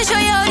 And let me show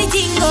you how the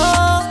thing go.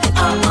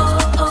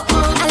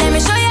 And let me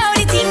show you how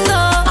the thing go.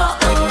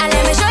 And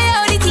let me show you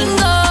how the thing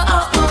go.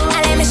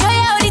 And let me show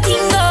you how the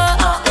thing go.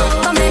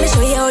 Come let me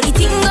show you how the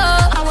thing go.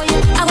 I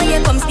want you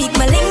come speak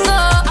my lingo.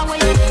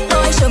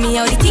 Boy, show me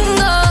how the thing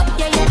go.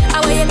 I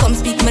want you come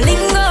speak my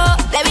lingo.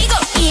 Let me go.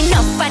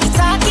 Enough of the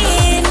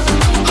talking.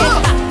 Get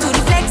back to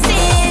the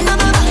flexing.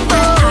 And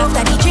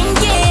after the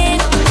drinking,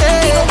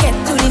 we go get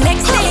to the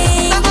next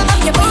thing.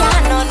 You put your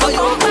hand on my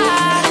bumper.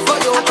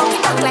 I pump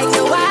it back like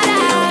no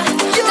water.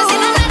 Just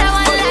in another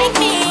one like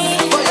me.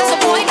 So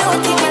boy,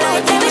 don't take me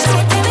like baby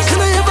shit, baby shit.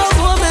 Can I have a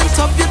moment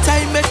of your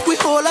time, make we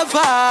all a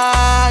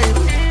vibe?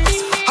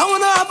 I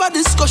wanna have a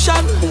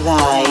discussion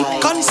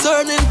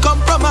concerning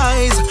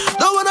compromise.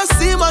 Don't wanna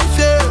seem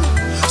unfair,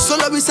 so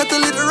let me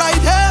settle it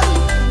right here.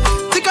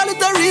 Take a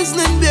little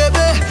reasoning,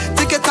 baby.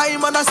 Take your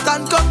time and I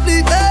stand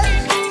completely.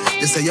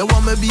 You say you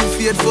want me be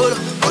faithful,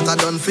 but I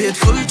done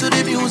faithful to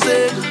the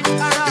music.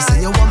 You say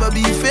you want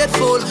me be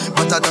faithful,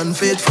 but I done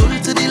faithful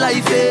to the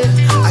life, eh?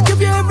 I give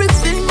you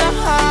everything I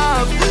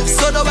have,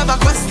 so don't ever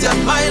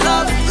question my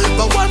love.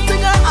 But one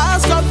thing I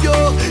ask of you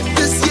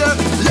this year,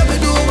 let me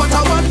do what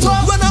I want to.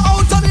 When I'm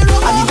out on the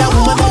road, I need a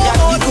woman who got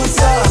the good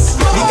sauce.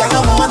 Me got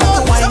a woman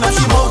who wine and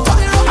she mouth.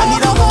 I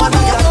need a woman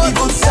who got the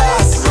good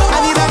sauce.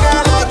 I need a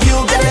girl like you,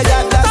 girl, you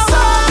got that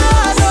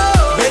sauce.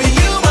 Baby,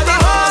 you are the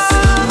boss.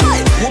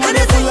 Woman,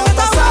 you full of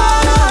the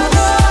sauce.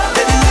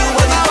 Baby, you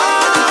are the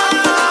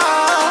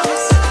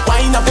boss.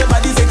 Wine up your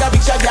body, take a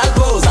picture, girl,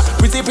 pose.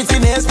 Pretty, pretty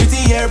nails,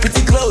 pretty hair,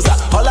 pretty clothes.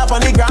 All up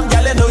on the ground,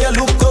 girl, you know you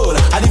look good.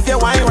 And if you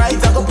wine right,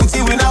 I go put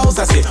you in a house.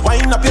 I say,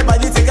 wine up your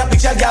body, take a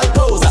picture, girl,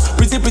 pose.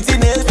 Pretty, pretty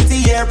nails,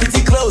 pretty hair,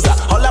 pretty clothes.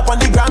 All up on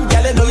the ground,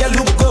 girl, you know you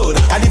look good.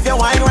 And if you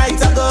wine right,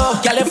 I go,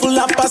 girl, you full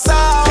of a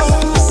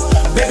sauce.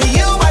 Baby,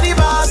 you are the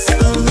boss.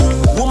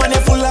 Woman,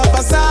 you full of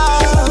a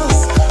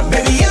sauce.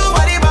 Baby, you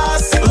are the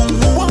boss.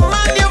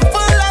 Woman, you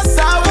full of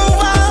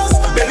sauce.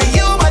 Baby,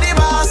 you are the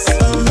boss.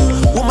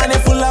 Woman, you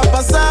full of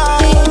a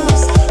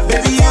sauce.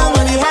 Baby, you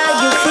are the boss.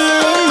 How you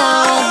feeling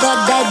now? Got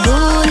that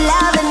good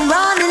love and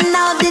running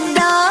out the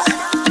door.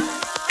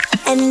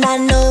 And I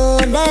know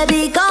they'll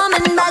be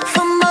coming back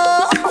for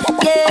more.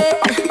 Yeah.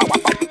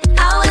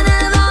 I will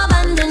never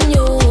abandon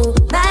you.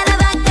 Matter of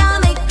fact, I'll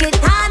make it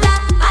harder.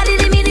 I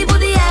didn't mean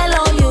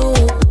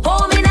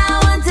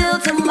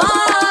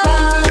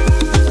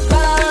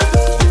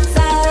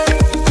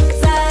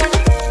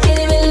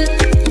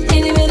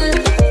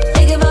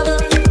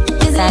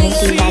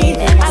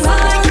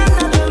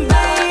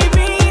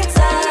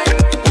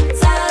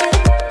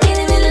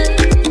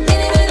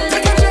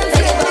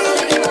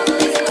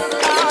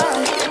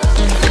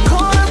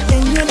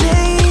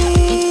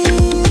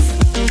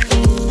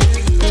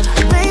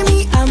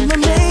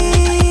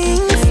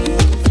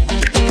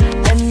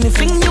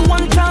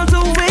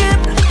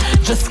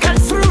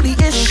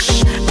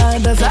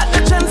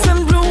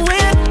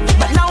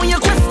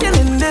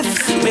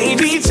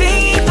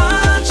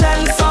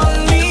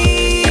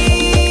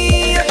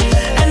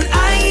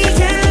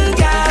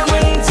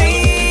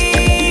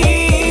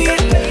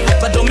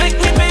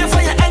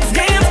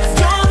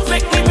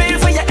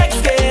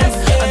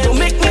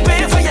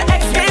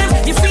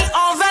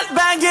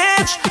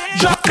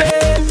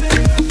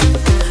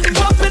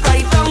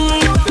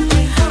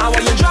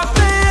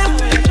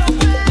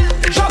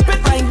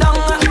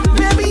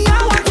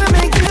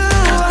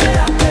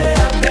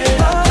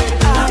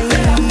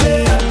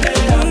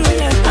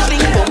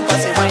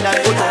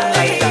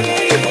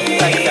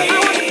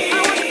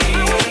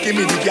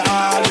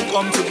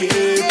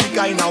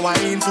kind of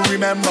wine to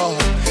remember.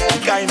 The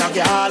kind of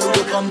girl who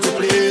you come to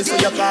play, so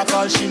you can't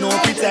call she no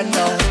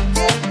pretender.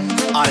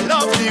 I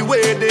love the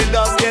way they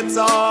just get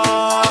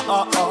on.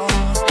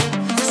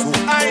 So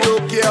I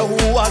don't care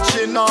who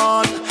watching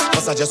on.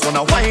 Cause I just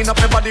wanna wind up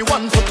my body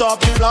 1 foot off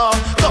the floor.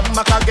 Come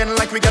back again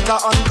like we get an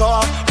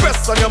encore.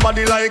 Press on your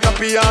body like a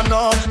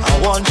piano. I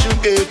want you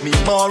give me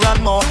more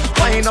and more.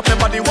 Wind up my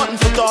body 1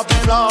 foot off the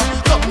floor.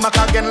 Come back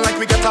again like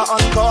we get an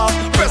encore.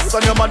 Press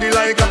on your body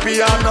like a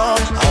piano.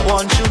 I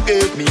want you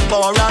give me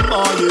more and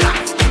more, yeah.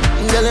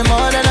 Girl, you're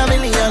more than a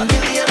million.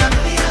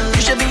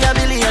 You should be a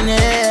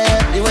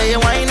billionaire. The way you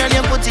whine and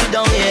you put it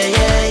down, yeah,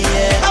 yeah,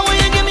 yeah. I want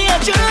you to give me a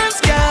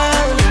chance,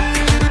 girl,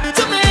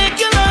 to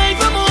make your life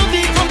a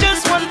movie from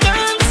just one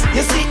dance.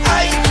 You see,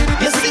 I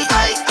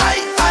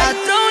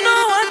don't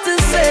know what to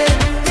say.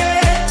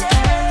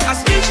 Yeah. I'm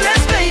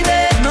speechless, baby.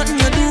 Nothing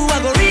you do,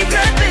 I go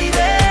regret, baby.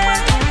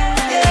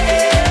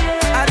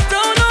 Yeah. I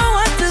don't know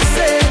what to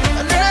say.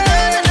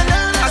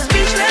 I'm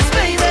speechless,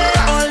 baby.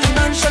 All you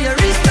done show your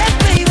respect,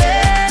 baby.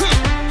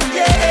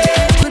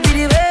 Yeah. Could be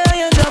the way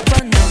you drop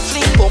on the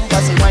fling bump,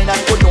 pass it, wine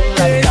and go down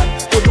like that.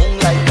 Go down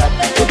like that.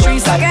 Go down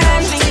like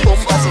that. Fling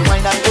bump, pass it,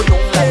 wine and go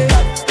down like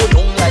that. Go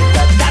down like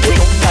that. Go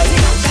down like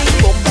that. Fling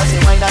bump, pass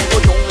it, wine and go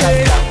down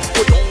like that.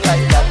 Go down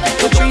like that.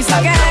 Go down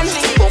like that.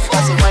 Fling bump,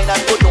 pass it, wine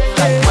and go down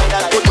like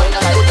that. Go down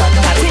like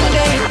that.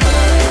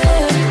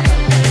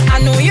 I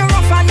know you're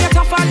rough and you're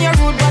tough and you're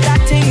rude, but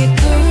that thing it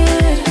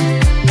good.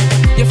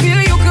 You feel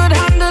you could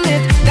handle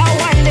it, that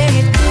wine day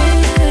it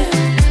good.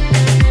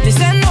 This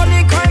ain't no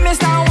the crime,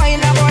 Mr. Wine,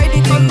 that boy the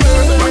thing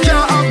good. I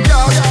can't have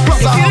gas,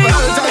 plus I have a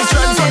Valentine's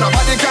friend, so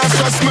nobody can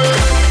stress me.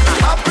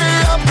 Happy,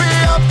 happy,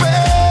 happy,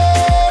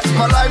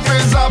 my life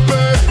is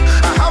happy.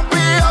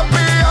 Happy,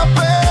 happy,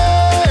 happy,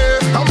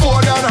 I'm more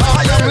than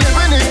happy. I'm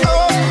living it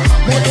up,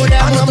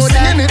 and I'm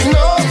singing it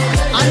now.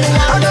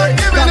 I'm not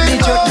giving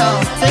it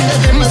up.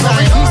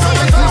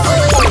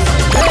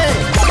 Hey,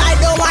 I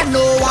don't want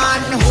no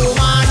one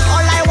woman.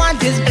 All I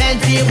want is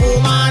plenty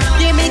woman.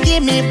 Give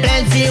me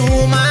plenty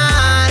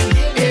woman.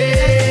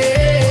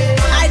 Hey,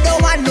 I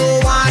don't want no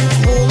one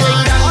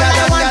woman. All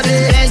I want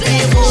is plenty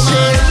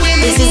woman.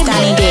 This is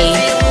Danny D.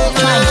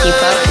 Try and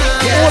keep up.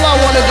 All I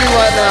wanna do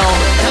right now.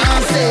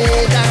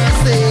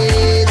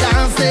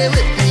 Dansez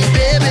with me,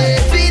 baby.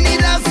 Fini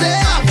danser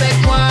avec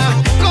moi.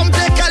 Come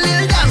take a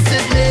little dance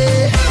with me.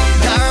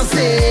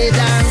 Dansez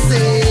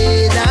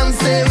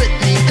with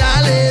me,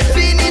 darling.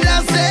 Fini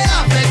danser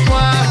avec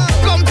moi.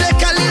 Come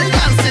take a little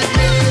dance with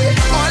me.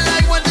 All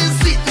I want is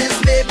sweetness,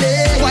 baby.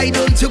 Why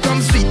don't you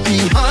come sweet me,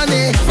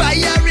 honey?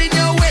 Fire in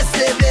your waist,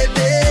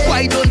 baby.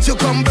 Why don't you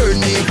come burn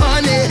me,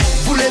 honey?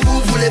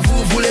 Voulez-vous,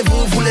 voulez-vous,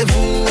 voulez-vous,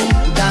 voulez-vous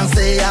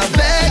danser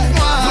avec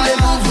moi?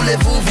 Voulez-vous,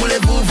 voulez-vous,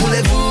 voulez-vous,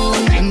 voulez-vous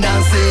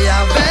danser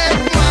avec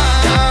moi?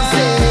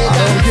 Dansez with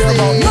me, baby.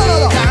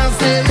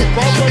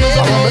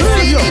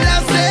 Fini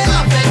danser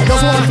avec moi.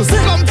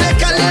 Come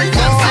take a little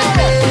dance with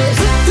me.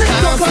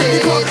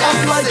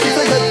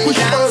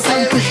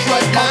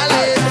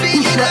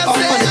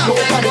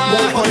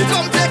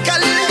 Come take a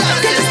little dance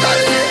with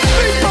me.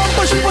 Big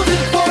Mama, she put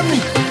it on me.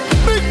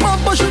 Big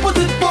Mama, she put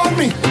it on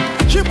me.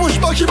 She push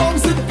back, she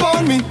bounce it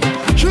on me.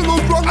 She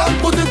look wrong and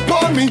put it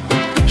on me.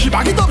 She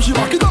back it up, she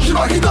back it up, she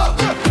back it up.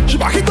 She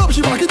back it up,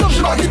 she back it up,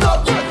 she back it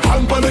up.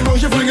 Hand pan the ground,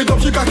 she fling it up,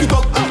 she cock it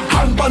up.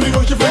 Hand pan the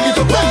ground, she fling it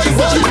up.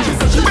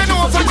 Bend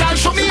over, girl,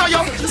 show me how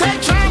you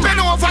take charm. Bend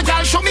over,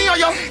 girl, show me how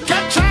you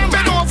get charm.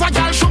 Bend over,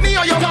 girl, show me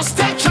how you just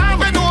take charm.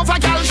 Bend over,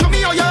 girl, show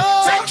me how you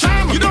take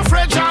charm. You don't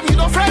fret charm, you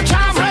don't fret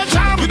charm, fret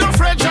charm. You don't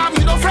fret charm,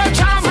 you don't fret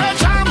charm, fret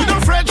charm. You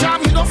don't fret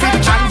charm, you don't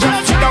fret charm,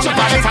 fret charm. Down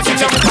body, fat it,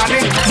 down body.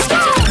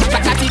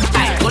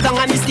 Go down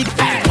on the stick,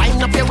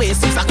 wind up your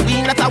waist, she's a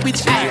queen, not a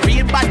witch.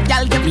 Real bad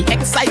gal, get me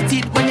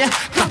excited when you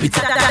clap it.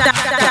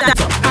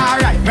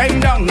 Alright,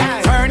 bend down,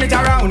 turn it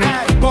around,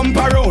 bump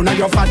around, and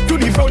you're fat to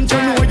the front.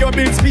 You know your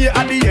big spear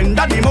at the end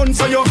of the month,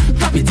 so you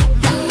clap it,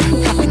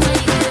 clap it.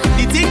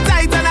 The thing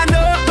tight and I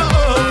know,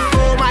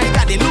 oh my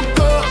God, they look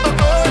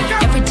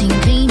Everything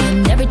clean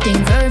and everything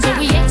firm, so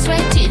we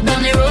expected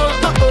on the road.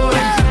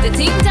 The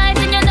thing tight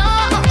and you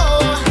know,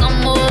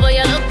 come over,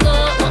 you look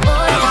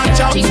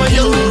jump for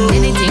you.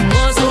 Anything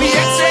goes, so we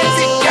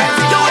expected.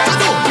 Do what you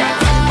do.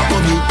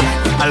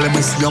 Let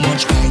me see how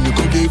much time you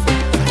could give.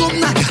 Come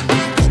now,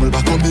 bubble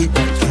back on me.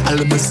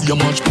 Let me see how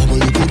much bubble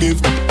you could give.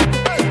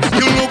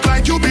 You look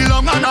like you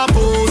belong on a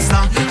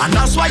poster, and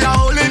that's why I'm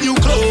holding you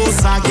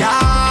closer,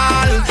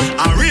 girl.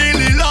 I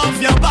really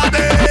love your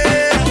body.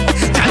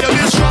 Can you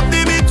disrupt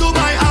the beat to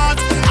my heart?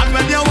 And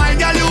when you whine,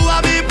 girl, you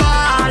have me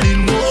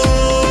balling.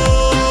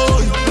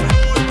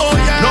 Oh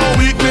yeah. No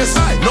weakness,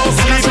 no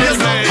sleeping.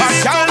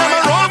 Girl, I'm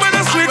alone with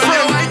a sweet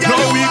friend. No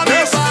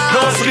weakness,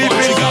 no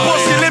sleeping.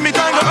 Pussy limit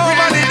and go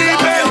over the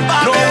deep end.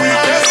 No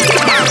weakness.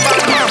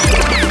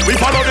 We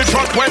follow the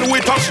truck when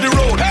we touch the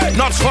road.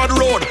 Not Spud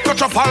Road, touch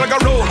Trafalgar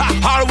Road.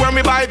 All where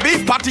me buy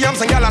beef patty, I'm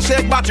saying, y'all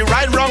shake batty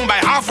right wrong by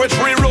halfway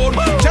tree road.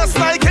 Just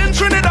like in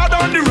Trinidad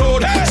on the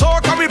road. So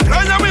can we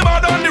play and we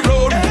bad on the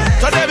road.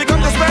 Today we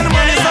come to spend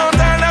money, so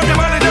tell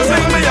everybody just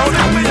sing me out.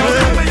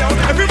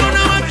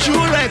 Everybody want you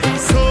like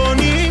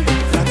Sony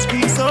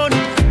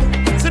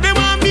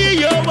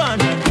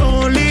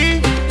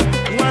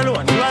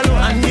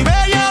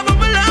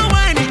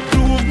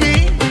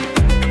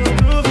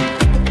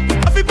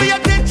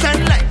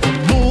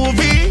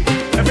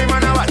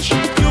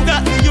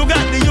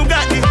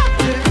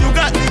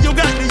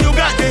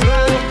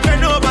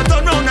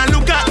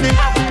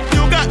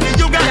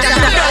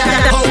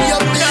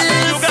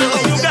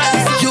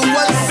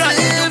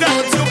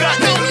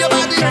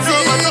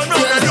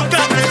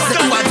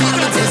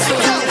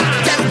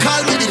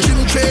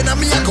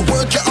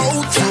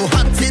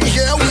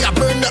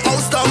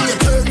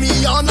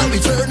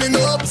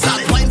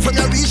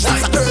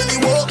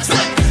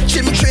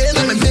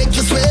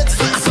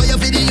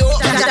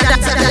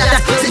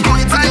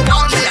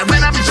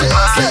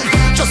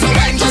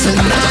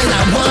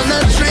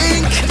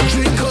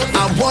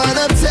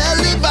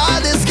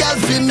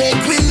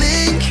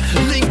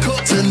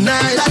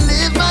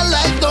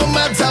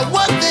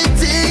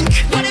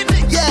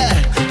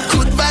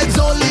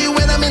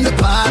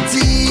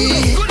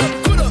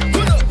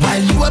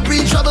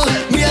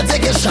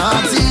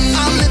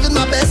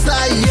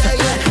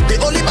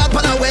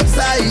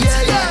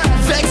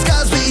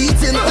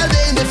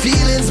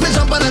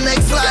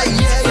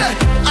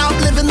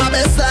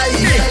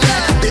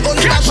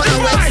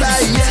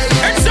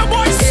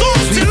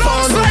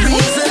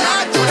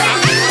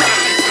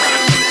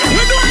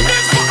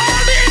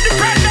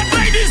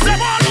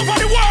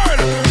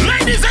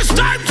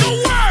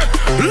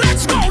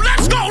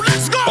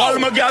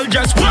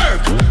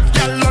work.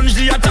 Girl, lunge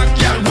the attack,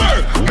 girl,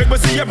 work. Make me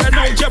see you bend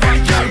out your back,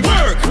 girl,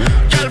 work.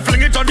 Girl,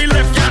 fling it on the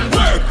left, girl,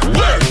 work.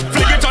 Work,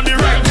 fling it on the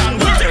right, girl,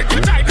 work. Take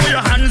it tight, put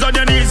your hands on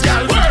your knees,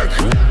 girl, work.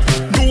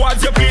 Do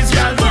as you please,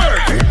 girl, work.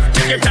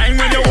 Take your time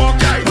when you walk,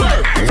 girl,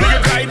 work. Fling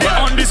it right there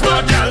on the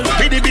spot, girl.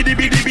 Bidi bidi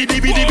bidi bidi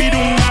bidi bidi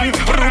dum bang.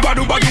 Ruba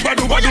duba duba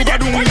duba duba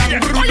dum bang.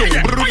 Brudum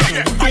brudum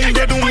dum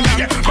de dum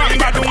bang. Bang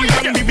ba dum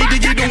bang bidi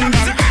bidi dum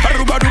bang.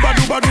 Ruba duba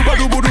duba duba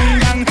duba dum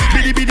bang.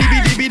 Bidi bidi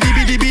bidi bidi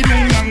bidi bidi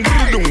dum bang.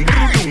 Brudum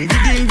brudum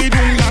bidi bidi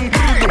dum bang.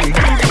 Brudum.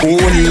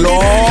 Oh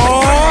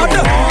Lord.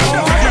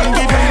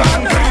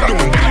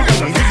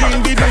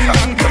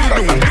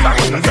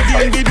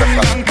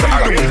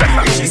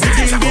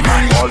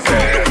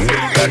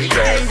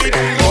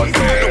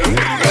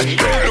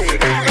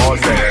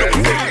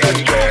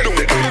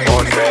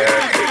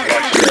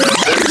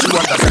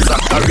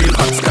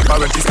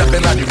 She step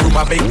in the room,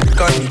 a big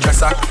gun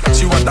dresser.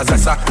 She want a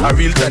zessa, a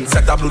real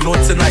trendsetter. Blue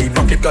notes in her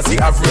pocket cause he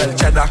have real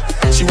cheddar.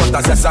 She want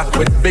a zessa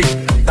with big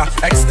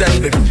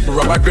extended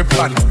rubber grip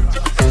band.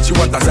 She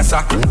want a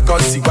zessa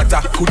cause he got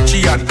a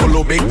Gucci and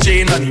polo big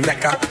chain on the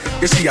neck.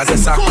 Yeah, she a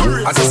zessa,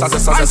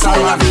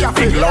 man.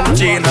 Big long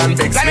chain and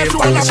big snake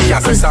band. She a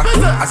zessa,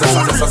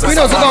 we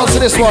know to dance to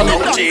this one.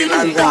 Long chain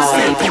and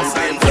big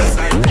snake band.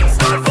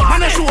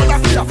 Man, show la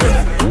for your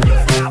friend.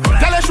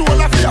 Tell her show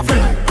la for your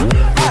friend.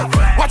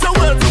 Watch your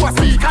words to a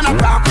speak and a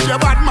talk with your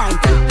bad man.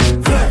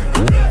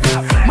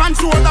 Man,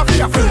 show la for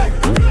your friend.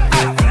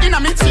 In a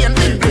mid-chain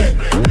thing.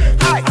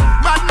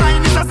 Bad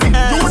mind is a sin. Do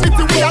it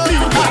to we are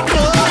being.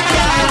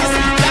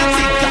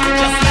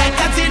 Just like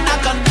that in a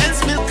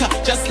condensed milk.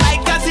 Just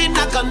like that in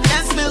a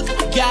condensed milk.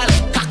 Girl,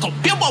 cock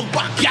up your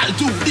bumper. Girl,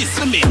 do this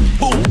for me.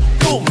 Boom,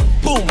 boom,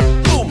 boom,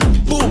 boom,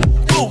 boom,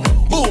 boom,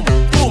 boom,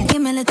 boom.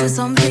 Give me a little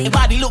something. Your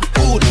body look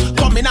good.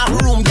 Come in our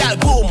room, girl.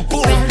 Boom,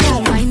 boom,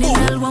 boom, boom,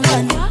 boom,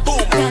 boom,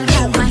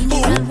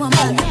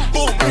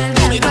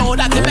 boom. You know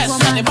that the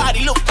best and the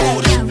body look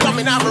good. Come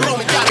in our room,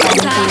 girl.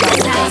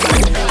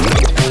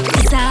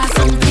 Is that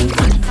something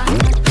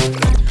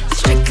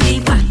strictly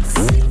facts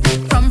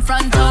from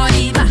front or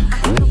the back?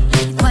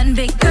 One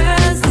big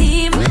girl's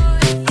team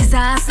is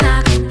a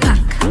snack pack.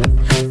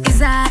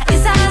 Is a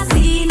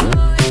scene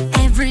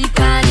every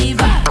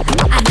carnival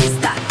and it's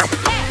that.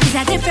 It's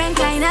a different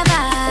kind of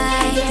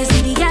vibe. To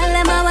see the girl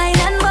them a wine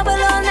and bubble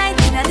all night.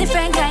 It's a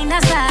different kind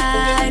of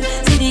style.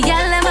 See the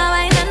girl them a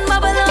wine and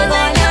bubble all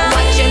night.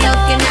 What you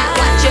looking at?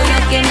 What you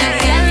looking at?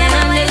 Can you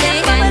handle it?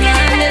 Can you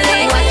handle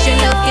it? What you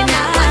looking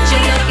at? What you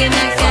looking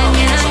at? Can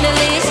you handle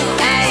it?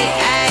 Ay,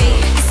 ay.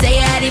 Say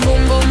I the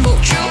boom boom boom.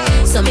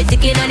 So me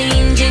tick it on the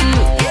engine.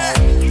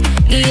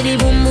 Give me the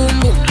boom boom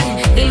boom.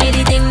 Give me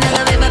the thing that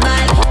I make my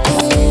ball.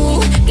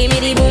 Ooh, give me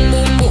the boom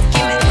boom boom.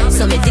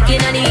 So me tick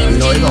it on the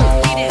engine.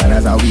 And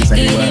that's how we say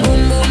give me the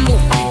boom boom boom.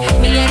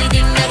 Me and the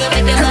thing that I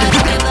make my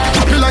ball.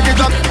 Drop it like it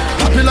hot.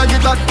 Drop it like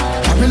it hot.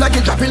 Drop it like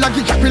it. Drop it like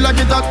it. Drop it like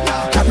it hot.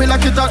 Drop it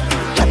like it hot.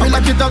 Drop it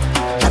like it hot.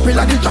 Drop it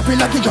like it. Drop it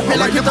like it. Drop it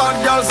like it. Bad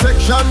girl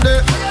section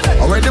there.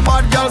 Already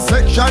bad girl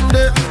section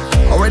there.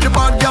 Already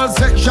bad girl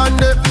section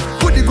there.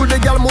 Goody goody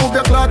girl move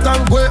your cloth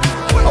and go.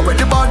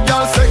 Already bad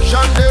girl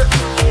section there.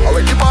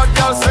 Already bad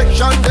girl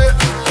section there.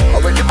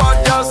 Already bad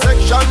girl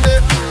section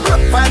there.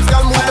 Vibes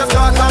girl move your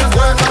cloth and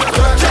go.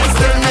 Just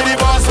tell me the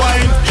boss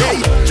wine. Hey,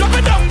 drop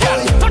it down, girl.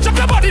 Touch up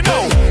your body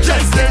now.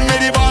 Just tell me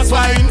the boss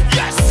wine.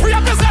 Yes, free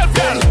up yourself,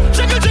 girl.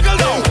 Jiggle jiggle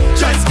now.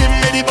 Just give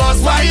me the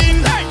boss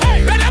wine. Hey,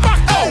 hey, bend your back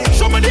now.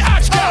 Show me the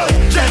arch, girl.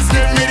 Just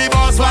give me the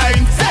boss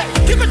wine. Say,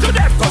 give it to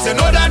them, cause you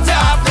know that you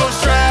have no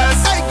stress.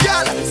 Hey,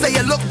 girl, say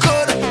you look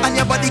good and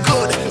your body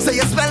good. Say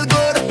you smell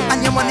good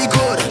and your money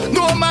good.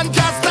 No man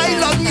can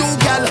style on you,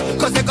 girl,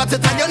 cause you got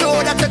it and you know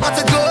that you got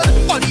it good.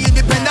 Only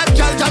independent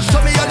girl, just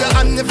show me on your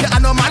hand. If you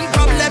have no man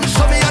problem,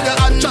 show me on your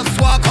hand. Just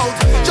walk out,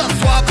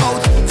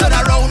 turn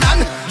around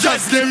and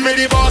just give me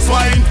the boss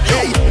wine.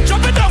 Hey,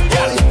 drop it down,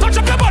 girl, touch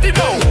up your body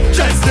now.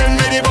 Just give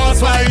me the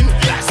boss wine.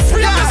 Yes,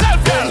 free up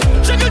yourself, girl,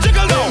 jiggle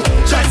jiggle now.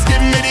 Just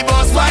give me the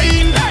boss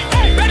wine. Hey,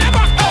 hey, bend your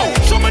back now,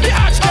 show me the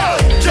arch, girl.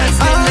 Just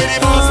give me the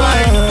boss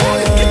wine.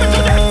 Give it to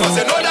them, cause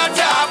you know that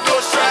you have no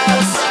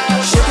stress.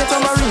 Shake it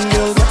tambourine,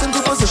 girl, get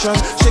into position.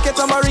 Shake it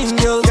tambourine,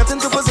 girl, get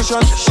into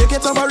position. Shake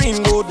it tambourine,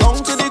 go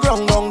down to the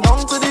ground,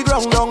 down to the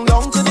ground,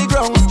 down to the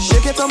ground.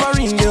 Shake it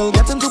tambourine, girl,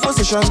 get into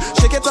position.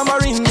 Shake it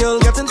tambourine, girl,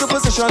 get into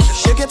position.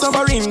 Shake it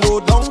tambourine, go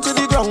down to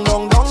the ground,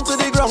 down to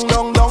the ground,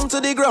 down to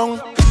the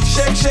ground.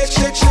 Shake, shake,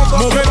 shake, shake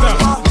up your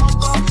bumper.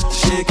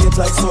 Shake it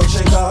like salt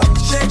shaker.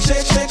 Shake,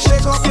 shake, shake,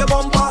 shake up your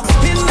bumper.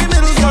 In the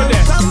middle, girl,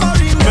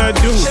 tambourine.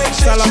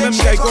 Ça la même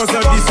qui cause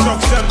la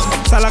destruction.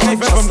 Ça la qui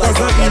fait comme cause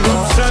la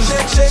eruption.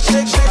 Shake, shake,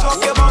 shake, shake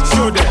up your bumper.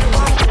 Show them.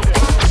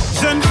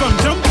 Jeune femme,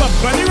 jump up,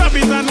 bunny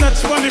rabbit and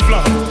touch bunny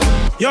floor.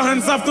 Your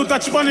hands have to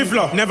touch bunny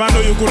floor. Never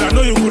know you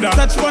coulda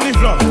touch bunny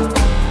floor.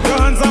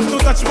 Your hands have to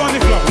touch bunny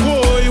floor.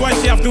 Whoa, why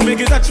she have to make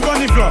it touch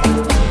bunny floor?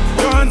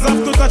 Your hands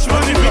have to touch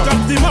bunny floor. Pick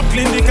up the mop,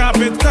 clean the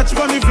carpet, touch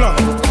bunny floor.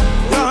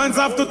 Your hands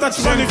have to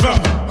touch bunny floor.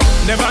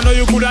 Never know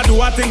you coulda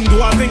do a thing,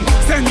 do a thing.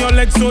 Send your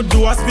legs so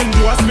do a spin,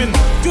 do a spin.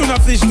 Tuna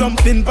fish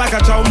dumpling, pack a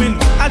chow mein.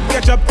 Add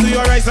ketchup to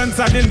your rice and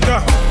sardine.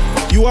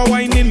 You are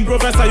whining,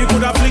 professor, you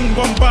coulda fling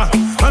bumper.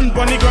 Hand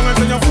pon the ground and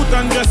turn your foot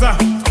and dresser.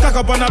 Tack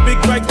up on a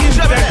big bike,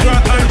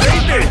 Integra and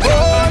baby.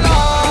 Oh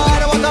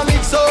Lord, I wanna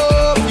mix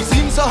up. You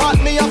seem so hot,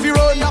 me have to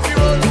run.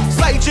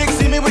 Side chick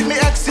see me with me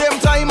ex same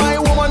time. My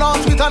woman out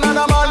with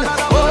another man.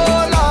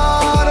 Oh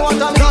Lord, I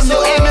wanna mix up. Don't you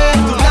amen?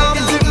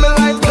 Is it me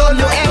life? Don't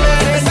you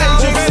amen? Side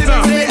chick see me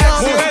with me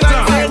ex same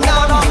time.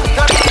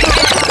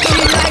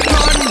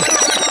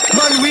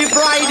 Man, we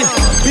ride.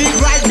 Big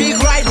ride, big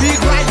ride, big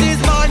ride this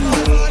man.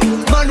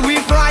 Man, we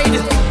ride.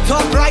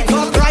 Top right,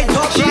 top right,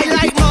 top right.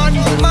 Like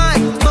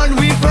man,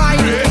 we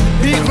ride.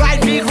 Big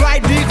ride, big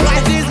ride, big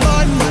ride this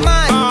man.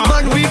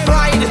 Man, we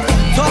ride.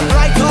 Top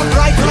right, top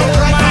right, top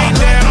right.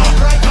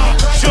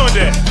 Show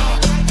them.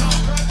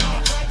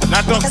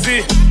 Now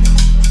Toxie.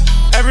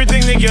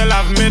 Everything the girl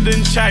have made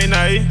in China,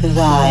 eh?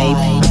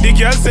 Vibe. The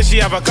girl says she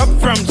have a cup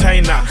from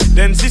China.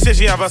 Then she says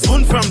she have a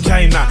spoon from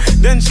China.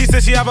 Then she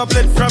says she have a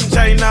plate from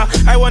China.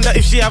 I wonder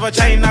if she have a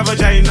China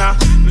vagina.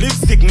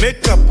 Lipstick,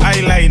 makeup,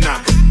 eyeliner.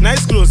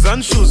 Nice clothes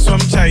and shoes from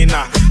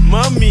China.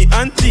 Mommy,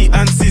 auntie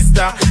and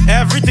sister.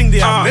 Everything they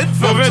have made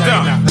from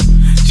China.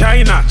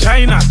 China,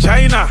 China,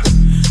 China.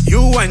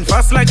 You wine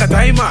fast like a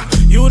timer.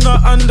 You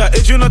not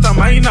underage, you not a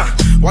minor.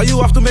 Why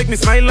you have to make me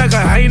smile like a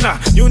hyena?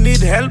 You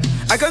need help?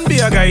 I can be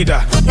a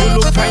guider. You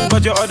look fine,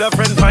 but your other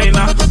friend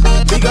finer.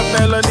 Big up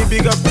Melanie,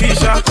 big up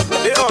Tisha.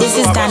 This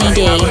is Danny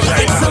D.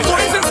 It's the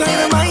voice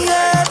inside of my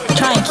head.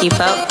 Try and keep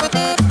up.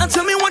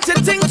 Tell me what you're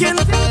thinking.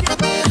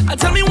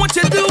 Tell me what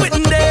you're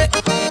doing there.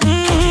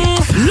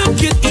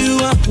 Look at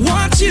you,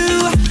 watch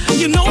you.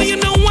 You know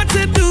what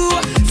to do.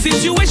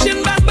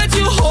 Situation bad, but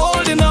you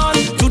holding on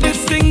to this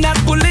thing that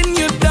pulling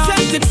you down.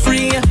 Set it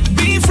free,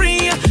 be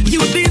free.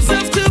 You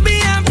deserve to be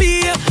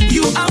happy.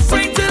 You are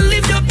afraid to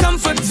leave your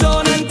comfort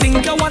zone and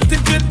think of what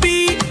it could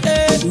be.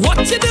 What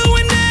you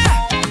doing there?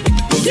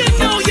 You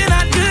know you're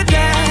not good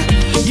there.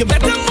 You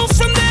better move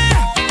from there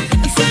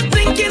and start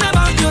thinking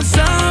about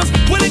yourself.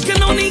 Well, it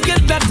can only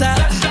get better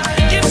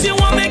if you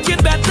want to make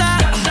it better.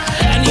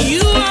 And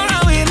you are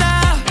a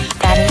winner.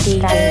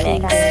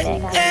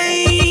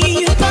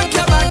 Hey, pack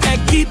your bag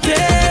and keep it.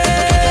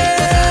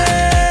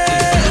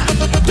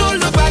 Don't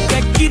look back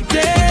and keep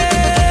it.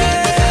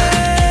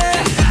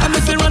 I'm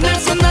missing running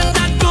from that,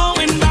 not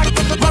going back.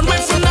 Run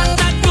away from that,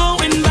 not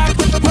going back.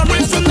 Run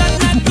away from that,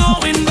 not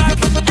going back.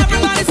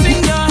 Everybody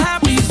sing your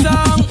happy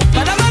song.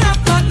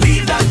 Ba-da-ba-da-ba,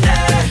 leave that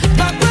there.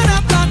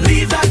 Ba-ba-da-ba,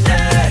 leave that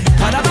there.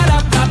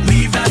 Ba-da-ba-da-ba,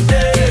 leave that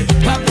there.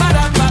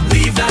 Ba-ba-da-ba,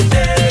 leave that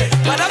there.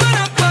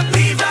 Ba-da-ba-da-ba,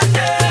 leave that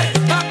there.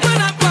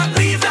 Ba-ba-da-ba,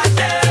 leave that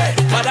there.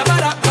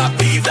 Ba-da-ba-da-ba,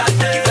 leave that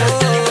there.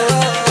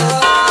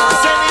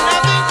 Sending a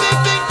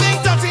big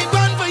dirty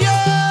plan for you.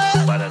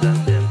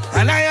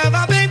 And I have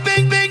a big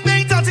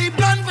dirty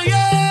plan for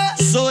you.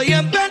 So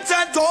you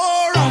better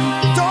don't run.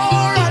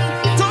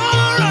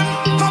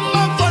 Come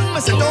back on, me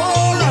say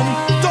don't run.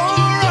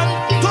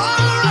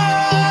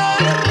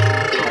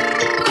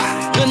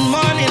 Good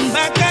morning,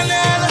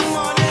 Bacchanal.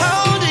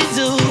 How do you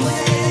do?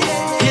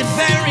 Get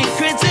very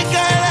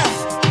critical.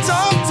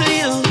 Talk to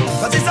you,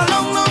 but it's a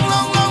long road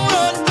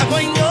I'm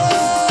going on.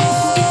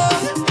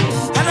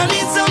 And I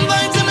need some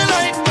vibes in my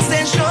life, but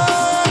stay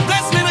strong.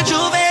 Bless me with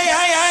Juve,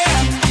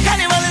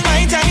 Carnival is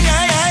my time,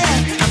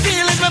 I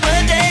feel it's my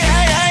birthday,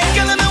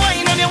 Girl, let me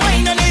wine on you,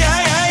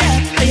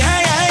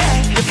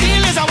 The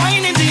feel is a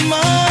whining demon.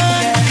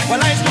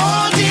 Well, I'm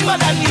more demon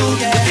than you.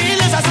 The feel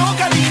is a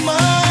soca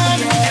demon.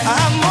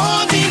 I'm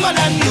more demon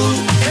than you.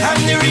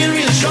 I'm the real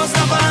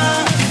showstopper.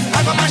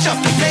 I got mash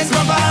up the place,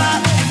 brother.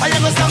 I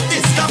am gonna stop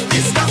this.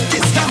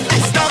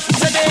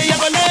 Today you're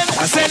gonna live.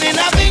 I'm sending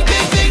a big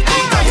dirty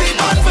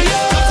plan for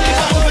you.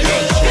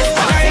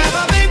 And I have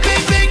a big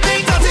dirty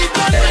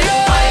plan for you.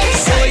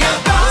 So you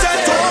better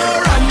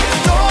don't run.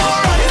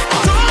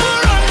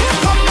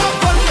 Come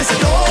up on me, say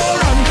don't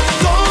run.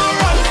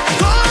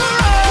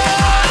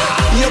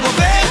 You go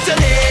back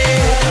today.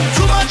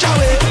 Too much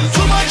away.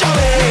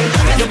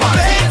 You go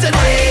back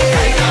today.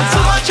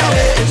 Too much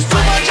away.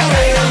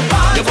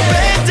 You go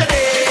back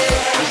today.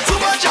 Too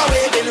much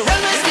away.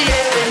 Well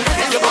misbehaving.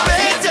 You go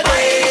back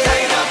today.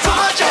 Too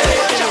much away.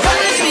 Well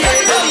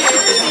misbehaving.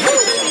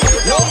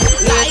 No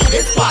lie,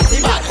 this party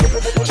mad.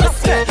 Just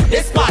say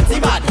this party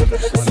mad.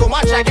 So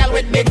much I get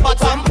with big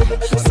bottom.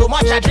 So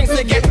much I drink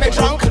to get me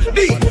drunk.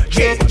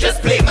 DJ,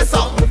 just play my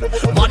song.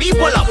 Money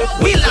pull up,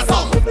 wheel a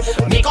song.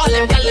 Make all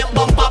them tell them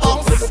bumper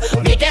bounce.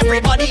 Make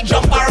everybody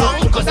jump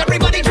around. Cause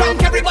everybody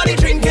drunk, everybody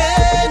drinking.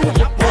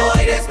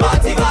 Boy, this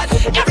party bad.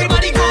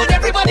 Everybody good,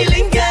 everybody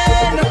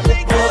linking.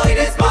 Boy,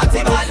 this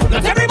party bad.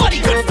 Not everybody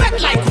could fat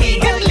like we.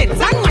 Get lit and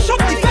mash up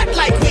the fat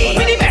like we.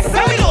 We the best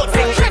and we don't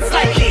take trips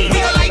like we. We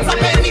the lights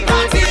up any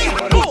party.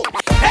 Boom.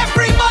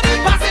 Everybody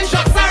passing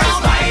shots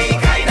around. My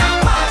kind of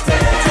party.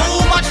 Too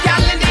much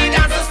gal in the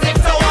dance to stick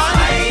to one.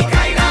 My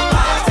kind of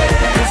party.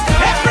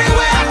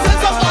 Everywhere until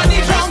somebody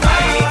drunk.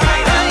 My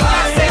kind of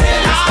party.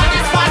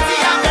 This party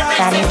I'm very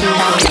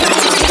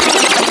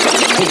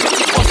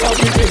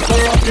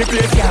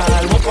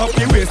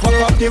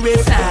walk up the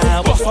waist,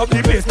 girl. Bust up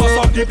the place, girl.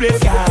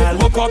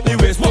 Walk up the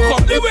waist, girl. Bust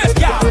up the place,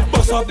 girl.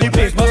 Walk up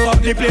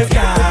the waist,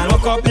 girl.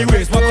 Bust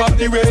up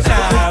the place,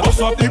 girl.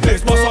 Walk up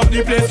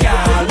the waist,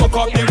 girl. Walk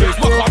up the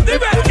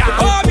waist, girl.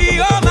 Oh me,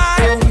 oh my,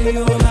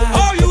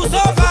 oh you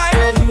so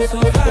fine.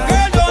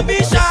 Girl, don't be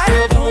shy,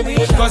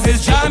 cause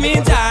it's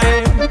jamming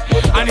time,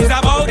 and it's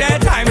about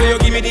that time. So you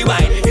give me the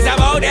wine. It's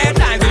about that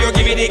time. So you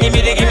give me the.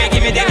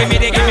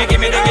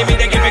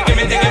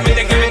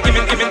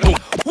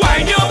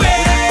 Wine your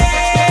way,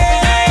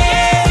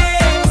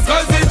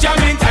 cause it's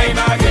jamming time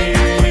again.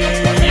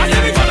 I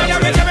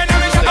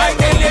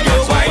tell you,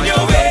 wine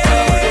your way,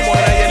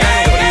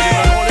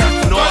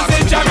 cause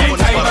it's jamming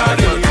time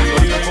again.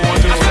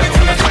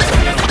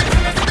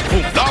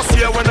 Last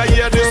year when I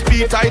hear this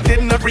beat, I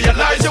didn't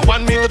realize you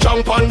want me to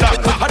jump on that.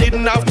 I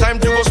didn't have time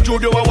to go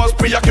studio, I was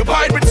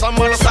preoccupied with some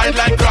on the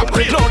sideline crap.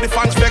 Now the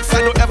fans vex,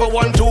 I don't ever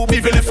want to be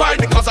vilified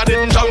because I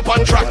didn't jump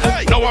on track.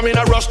 Now I'm in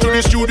a rush to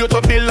the studio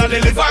to build a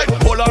little vibe.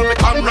 Hold on, me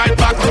come right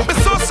back. My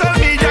social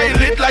media is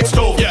lit like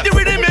stove. The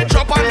rhythm it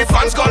drop and the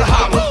fans gone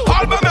ham.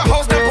 All by my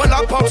house, they pull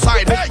up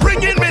outside.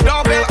 Bring in me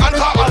doorbell and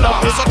call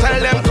alarm. So tell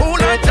them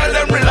cool and tell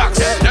them relax.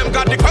 Them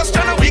got the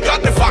question and we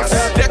got the facts.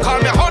 They call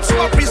me hot, so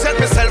I present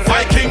myself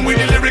Viking with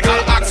the lyrical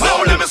acts.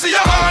 Now let me see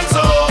your hands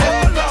up.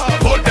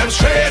 Put them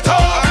straight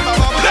up.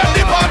 Let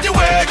the party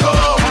wake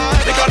up.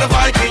 They got the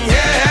Viking,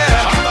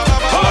 yeah.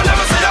 Oh, let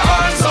me see your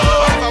hands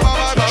up.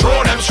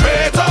 Throw them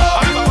straight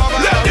up.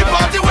 Let the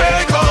party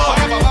wake up.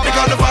 They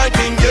got the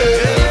Viking,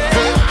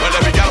 yeah. Well,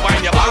 every girl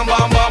whine your bam,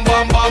 bam, bam,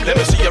 bam, bam. Let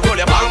me see you roll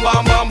your bam,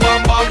 bam, bam,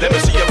 bam, bam. Let me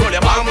see you roll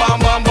your bam, bam,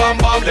 bam, bam,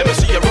 bam. Let me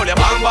see you roll your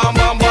bam, bam,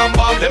 bam, bam,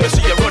 bam. Let me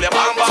see you roll your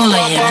bam, bam,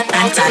 bam, bam,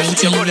 bam. Let me see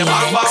you roll your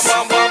bam, bam,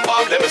 bam, bam,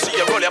 bam. Let me see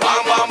you roll your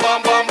bam, bam,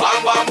 bam, bam, bam,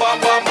 bam, bam,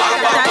 bam,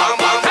 bam, bam,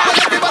 bam.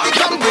 Everybody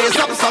come brace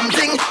up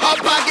something up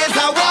against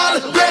the wall.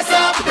 Brace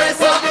up,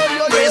 brace up,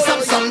 brace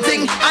up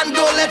something and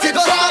don't let it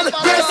fall.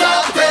 Brace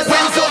up, brace up.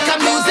 When soca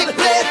music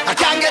play, I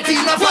can't get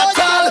enough at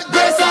all.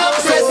 Brace up,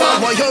 brace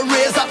up. Boy, you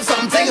raise up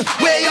something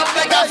way up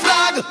like a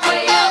flag.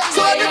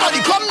 So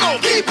everybody come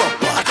now, keep up.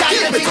 I can't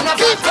get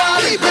enough at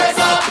all. Brace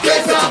up,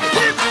 brace up,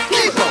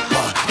 keep up.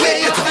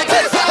 Way up like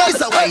a flag.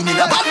 It's a wine in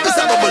the back, it's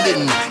a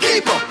bubbling.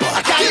 Keep up.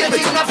 I can't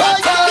get enough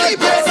at all.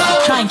 Brace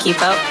up. Try and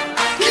keep up.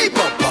 Keep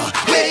up.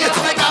 Way up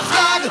like a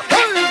flag.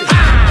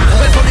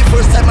 Well, for the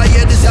first time I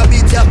hear this, I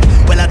beat ya.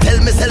 Well, I tell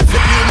myself it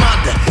real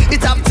mad.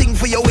 It have thing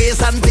for your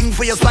waist and thing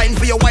for your spine,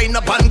 for your wind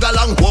up and go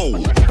long.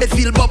 Whoa, it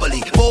feel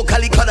bubbly,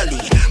 vocally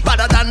cuddly,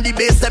 better than the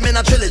bass them in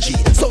a trilogy.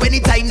 So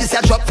anytime this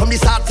ya drop from the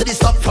start to the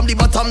stop, from the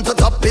bottom to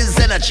top is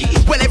energy.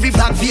 Well, every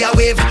flag for your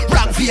wave,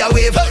 rock for your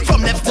wave,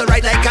 from left to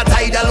right like a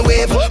tidal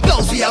wave.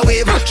 Blouse for your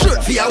wave,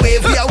 shirt for your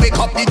wave. We wake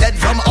up the dead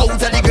from out of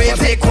the grave.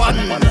 Take one,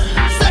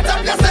 set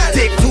up yourself.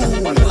 Take two,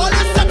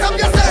 set up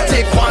yourself.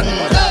 Take one,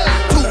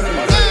 two,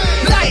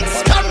 lights,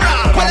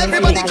 camera. Well,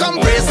 everybody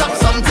come brace up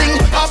something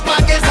up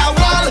against a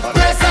wall.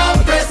 Brace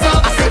up, brace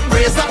up. I said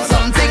brace up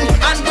something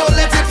and don't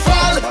let it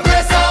fall.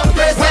 Brace up,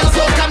 brace up. When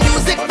soca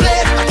music play,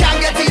 I can't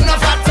get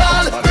enough at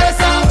all. Brace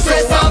up,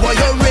 brace up. Boy,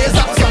 you raise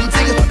up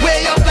something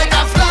way up like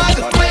a flag.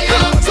 Way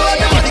up. So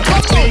everybody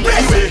come on,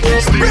 brace it,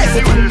 brace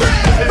it,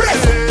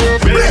 brace it,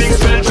 brace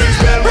it,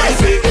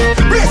 brace it,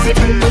 brace it.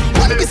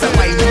 One piece of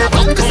wine in a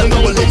back, piece of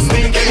bubble in.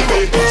 Keep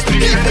it,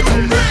 keep it, keep it.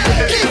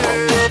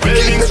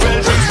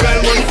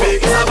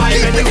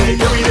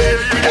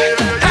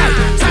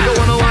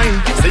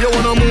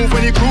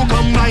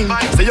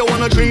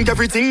 Drink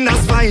everything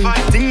that's fine,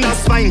 thing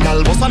that's fine.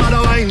 Gal, bust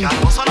another wine.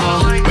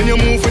 When you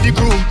move with the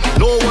crew,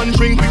 no one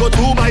drink, we go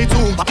 2 by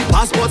 2.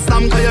 Passport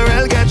stamp, cause your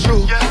rail get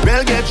through.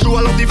 Rail get through,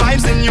 I love the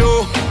vibes in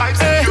you.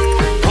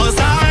 Cause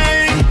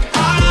I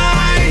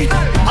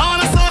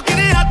wanna soak in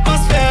the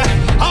atmosphere.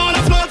 I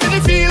wanna float in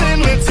the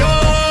feeling with you.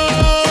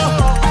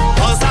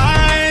 Cause I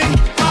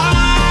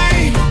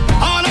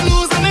wanna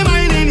lose my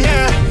mind in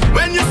here.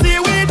 When you see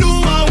we do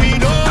what we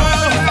do.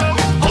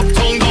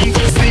 Uptown, down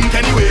to stink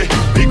anyway.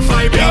 Big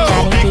vibe, big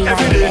crowd, big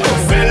everyday.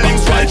 Well,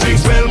 links, right,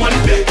 drinks, well, money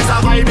play. It's a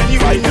vibe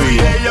anyway, every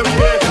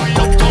day.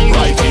 Uptown,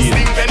 right, to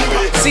stink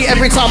anyway. See,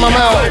 every time I'm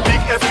out,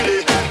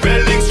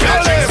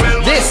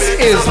 this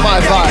is my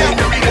vibe.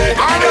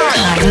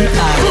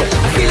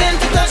 Feeling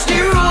to touch the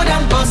road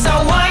and bust a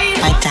wine.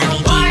 By Danny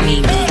D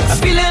remix.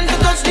 Feeling to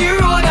touch the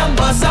road and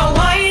bust a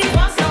wine.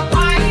 Bust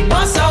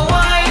a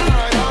wine,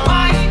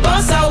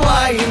 bust a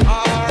wine.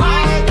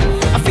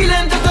 I'm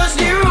feeling to touch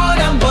the road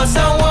and bust a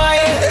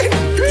wine.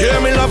 Hear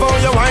me love how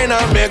you whine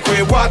and make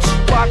we watch.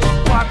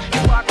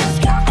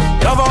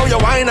 Love how you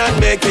whine and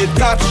make it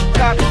catch.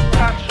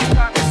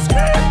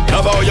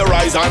 Love how you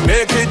rise and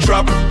make it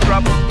drop.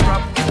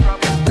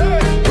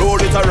 Roll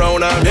it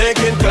around and make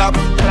it clap.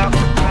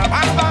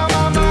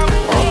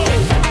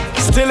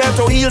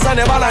 Stiletto heels and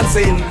you're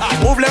balancing.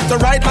 Move left to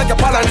right like you're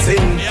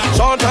balancing.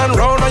 Short and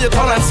round and you're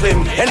tall and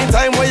slim.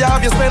 Anytime where you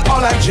have, you spend all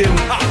that gym.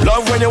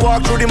 Love when you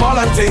walk through the mall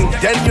and thing.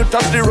 Then you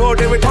touch the road,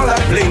 then we call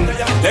that bling.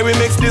 Then we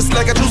mix this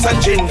like a juice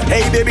and gin.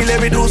 Hey baby,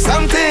 let me do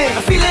something.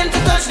 I'm feeling to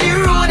touch the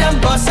road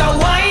and bust a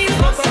wine.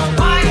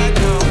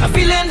 I'm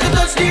feeling to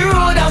touch the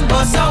road and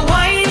bust a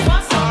wine.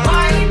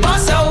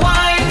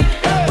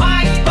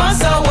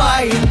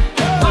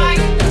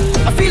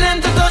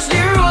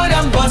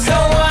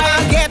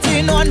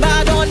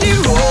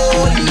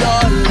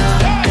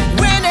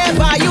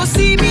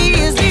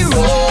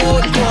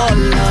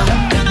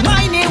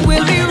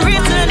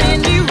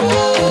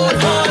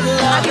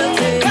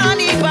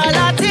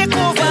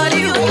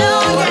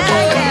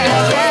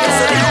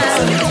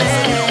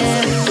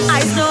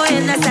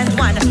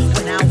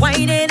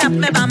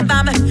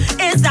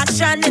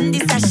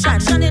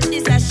 action in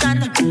this session.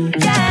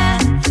 Yeah,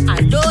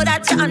 I know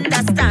that you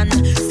understand.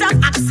 Stop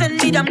asking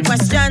me them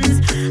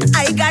questions.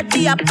 I got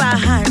the upper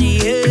hand,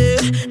 yeah.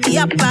 The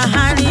upper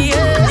hand,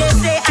 yeah. They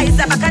say I's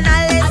a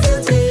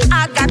bacchanalist.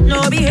 I got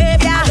no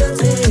behavior.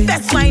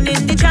 Best wine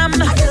in the jam.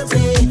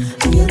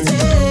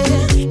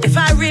 If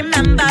I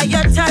remember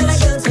your touch,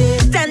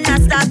 then I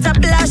start to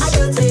blush.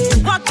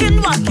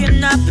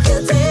 Walking up.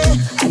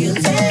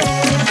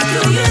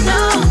 Do you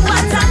know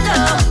what I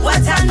know?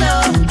 What I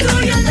know? Do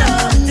you know?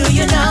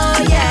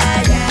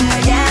 Yeah.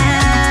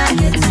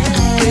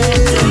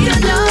 Do you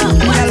know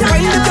what I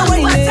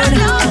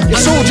know?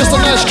 It's all just a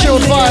nice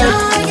chilled vibe.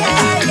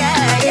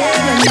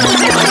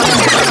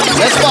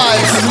 Let's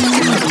vibes.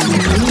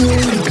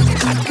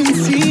 I can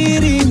see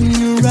it in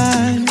your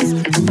eyes.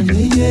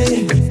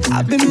 Yeah.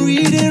 I've been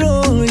reading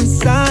all your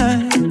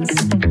signs,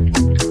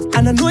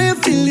 and I know you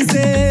feel the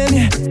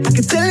same. I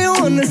can tell you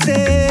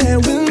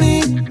understand with me.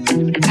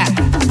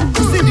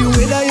 You see the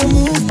way that you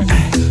move.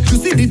 You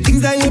see the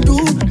things that you do.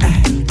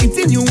 It's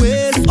in your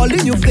ways, all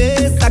in your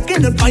face. I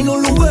cannot find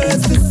all the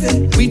words to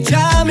say. We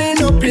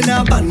jamming up in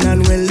a band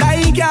and we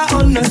like you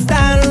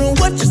understand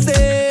what you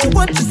say,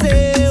 what you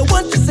say,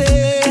 what you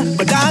say.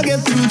 But I get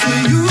through to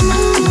you.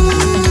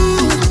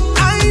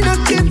 I ain't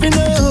not giving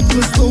up.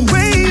 Cause the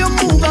way you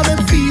move, I've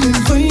been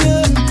feeling for you.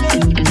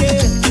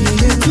 Yeah,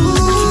 you.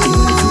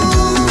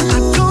 I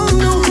don't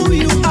know who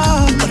you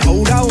are, but how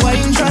that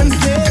wine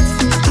translates,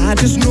 I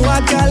just know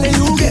I can't let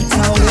you get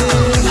away.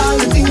 All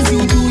the things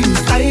you do,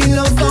 I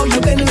love how you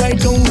bend right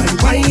down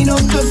and wind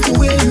up just the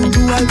way you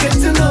do. I get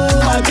to know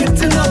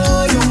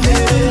you,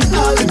 man.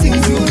 All the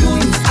things you do,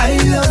 I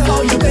love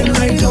how you bend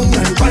right down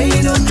and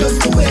wind up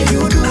just the way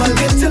you do. I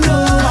get to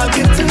know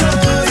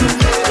you.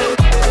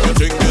 You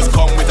think this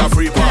come with a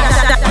free pass?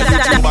 A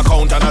YouTube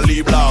account and a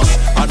leave blast,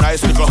 a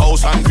nice little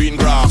house and green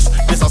grass.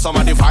 These are some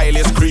of the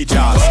vilest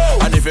creatures.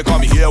 And if you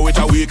come here with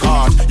a weak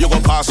heart, you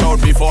gon' pass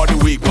out before the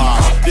week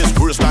pass. This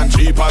worse than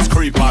cheapers,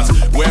 creepers,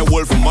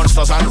 werewolf,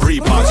 monsters and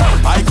reapers.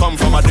 I come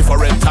from a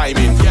different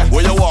timing,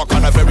 where you walk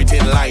on a very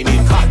thin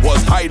lining.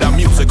 Was hide a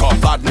music of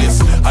badness,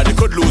 and you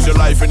could lose your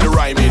life in the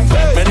rhyming.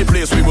 Many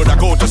places we would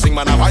go to sing,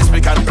 man, have ice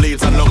pick and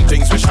blades and long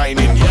things for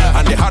shining.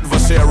 And the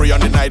adversary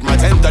on the night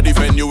might enter the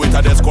venue with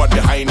a death squad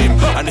behind him.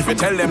 And if you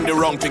tell them the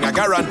wrong thing, I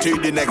guarantee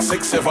the next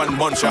 6-7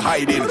 months you're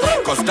hiding.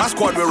 Cause that's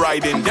squad we're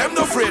riding. Them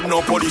no afraid,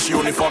 no police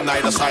uniform,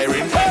 neither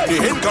siren. The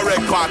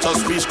incorrect part of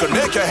speech could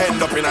make you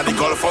end up in the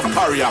Gulf of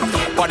Paria.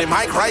 But the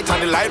mic right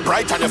and the light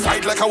bright and you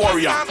fight like a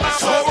warrior.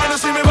 So when you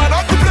see me burn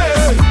up the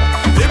place,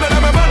 they may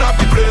let me burn up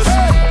the place.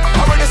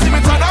 And when you see me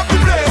turn up the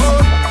place,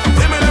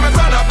 they may let me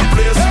turn up the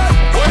place.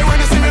 Boy, when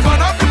you see me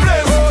burn up the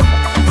place,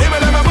 they may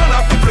let me burn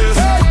up the place.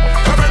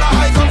 Come in a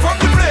high come from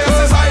the place,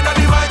 it's either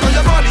the mic or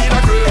your body in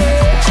a grave.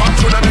 Shot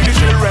through them in the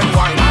children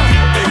wine.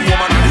 Big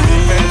woman and the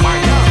big men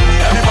wine.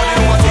 Everybody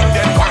know what think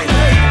them wine.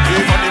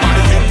 Give on the man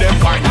the king them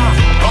wine.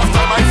 Rough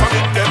time I from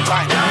in them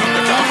time.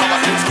 You can't have a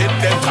thing skin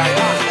them time.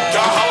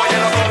 Can't have a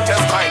yellow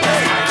intestine.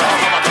 Can't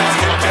have a thing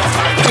skin them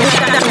time.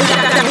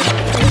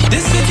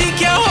 This city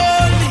can't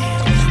hold me.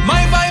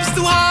 My vibe's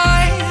too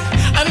high,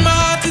 and my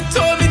heart it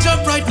told me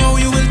jump right now.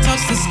 You will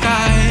touch the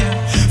sky.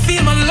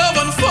 Feel my love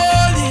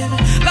unfolding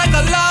like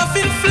a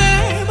laughing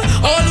flame.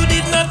 All who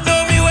did not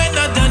know me when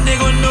not done, they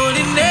gon' know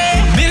the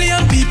name.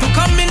 Million people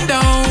coming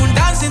down,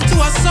 dancing to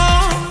a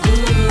song.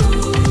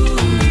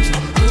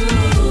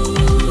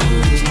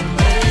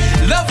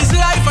 Love is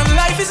life and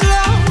life is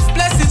love.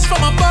 Blessings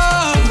from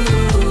above.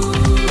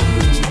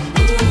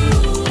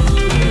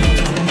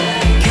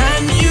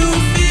 Can you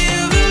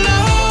feel the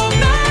love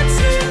that's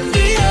in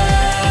the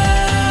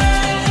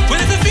air? When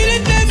you feel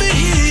it, let me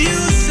hear you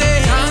say,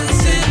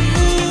 dancing,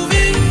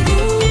 moving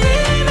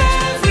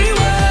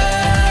everywhere.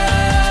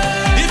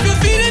 If you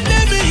feel it,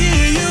 let me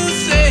hear you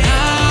say,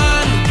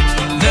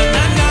 na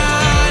na na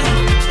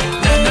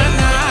na na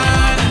na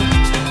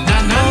na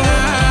na na.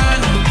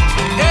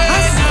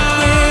 Hey, na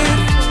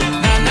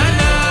na na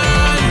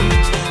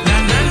na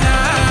na na.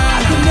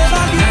 I could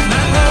never give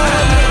up.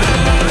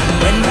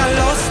 When I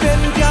lost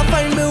them, can't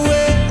find my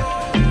way.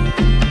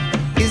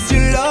 Is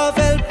your love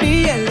help me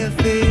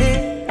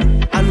elevate?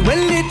 And when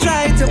they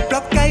try to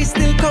block, I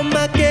still come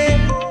again.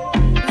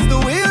 It's the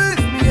way you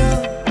lift me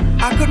up.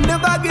 I could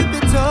never give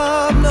it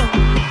up, no.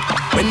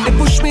 When they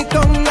push me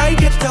down, I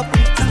get up.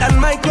 Stand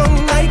my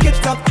ground, I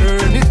get up.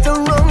 Turn it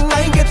around,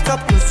 I get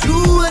up. Cause you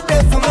are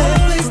there for me.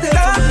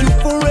 Thank you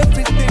for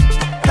everything.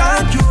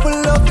 Thank you for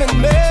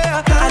loving me.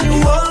 And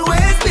you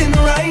always been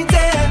right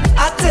there.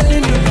 I'm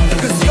telling you,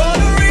 cause you're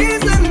the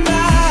reason I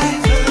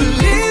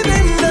believe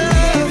in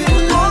love.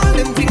 All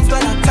them things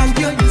when I thank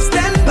you, you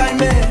stand by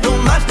me. No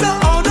matter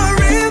all the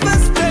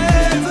rivers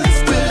play,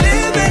 we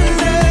live in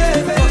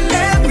love.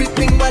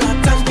 Everything when I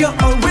thank you,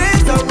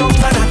 always around.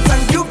 And I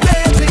thank you,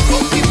 baby. You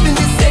give me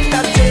this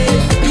energy.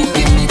 You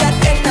give me that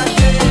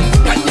energy.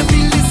 Can you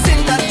feel this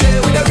energy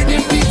with the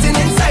rhythm beating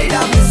inside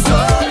of me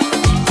soul?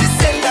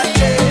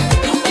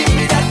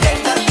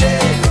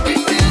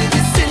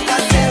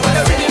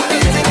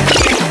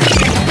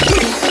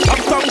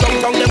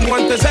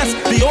 the zest.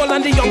 The old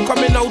and the young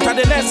coming out of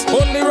the nest.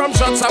 Only rum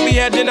shots and we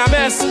head in a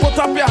mess. Put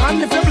up your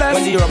hand if you bless.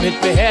 When the rum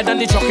hit me head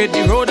and the truck hit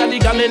the road and the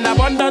gun in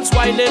abundance,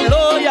 whining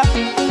low, yeah.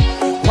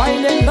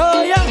 Whining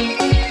low, yeah.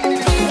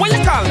 What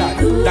you call that?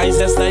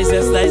 Digest.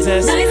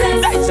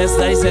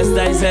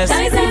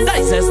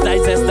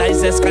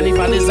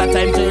 Carnival is a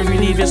time to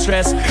relieve your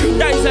stress.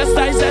 Digest.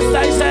 Carnival is a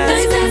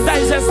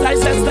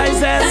time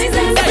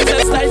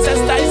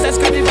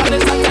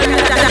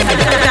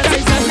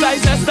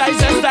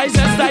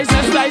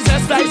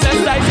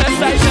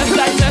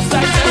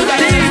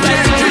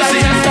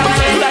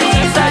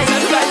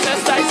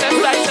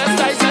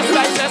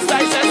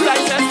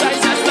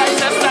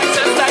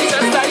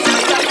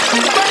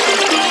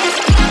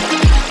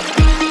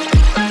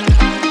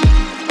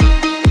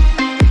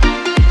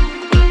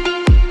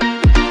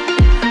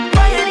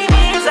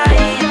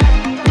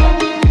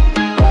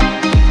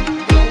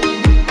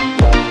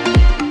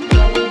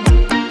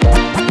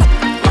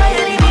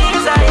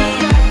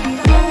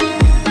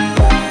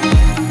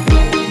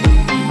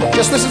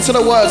Just listen to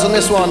the words on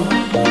this one.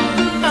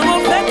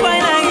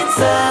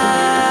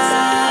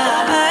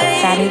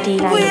 Danny D.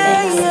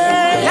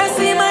 I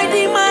see my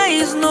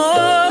demise, no.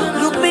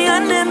 Look me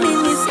and them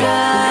in the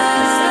sky.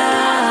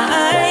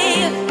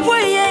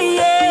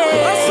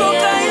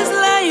 Soca is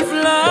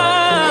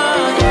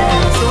lifelong.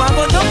 So I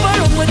go jump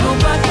around with no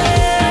back.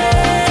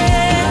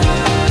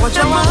 Watch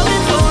your mouth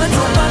and go and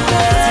jump back.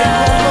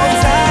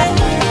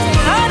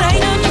 Lord, I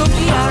know you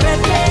be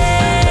already.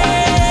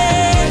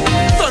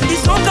 Turn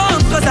this soca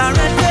on 'cause I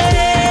ready.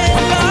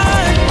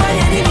 Lord, my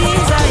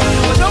enemies are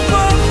you. Jump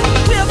up,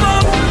 wave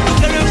up.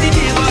 Look at them, the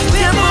neighbors,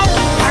 wave up.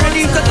 I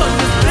ready to turn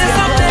this place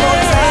up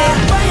there.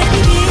 My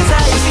enemies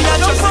are you. See that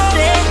jump up,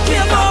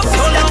 wave up.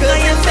 So long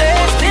I am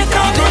there. Stick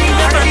out to the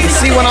never.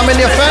 See when I'm in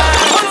your fat?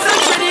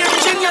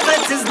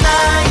 Is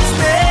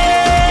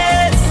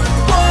niceness.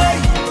 Boy,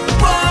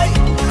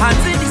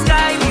 hands in the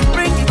sky, we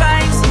bring the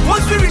vibes.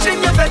 Once we reach in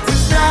your vet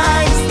is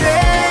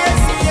niceness.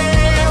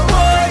 Yeah,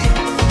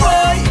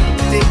 boy,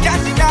 they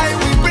can't deny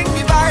we bring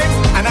the vibes.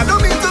 And I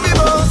don't mean to be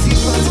bossy,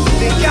 but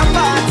they can't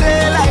party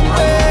like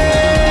we.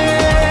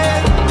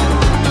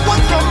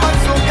 What's from us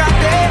so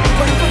goddamn,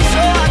 but for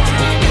sure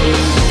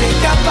they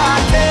can't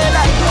party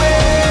like we.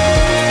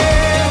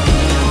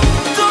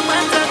 Don't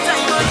matter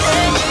time or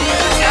day.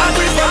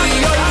 Everybody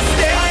on the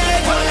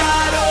stage, oh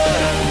God,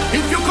 oh.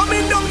 If you're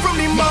coming down from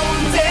the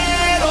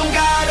mountain, oh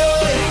God,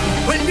 oh.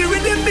 When the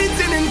rhythm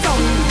beating in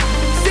town,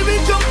 see me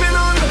jumping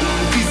on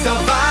the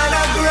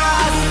savannah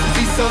grass,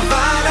 the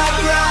savannah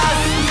grass.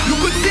 You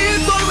could see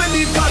it all when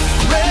the dust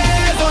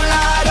raise, oh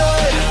Lord,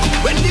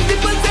 oh. When the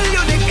people tell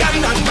you they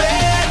cannot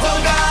wave, oh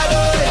God,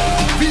 oh.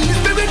 Feel the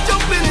spirit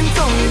jumping in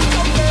town.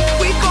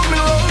 We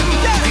coming home,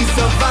 the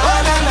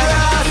savannah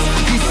grass,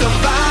 the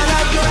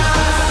savannah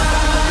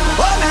grass.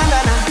 Oh na na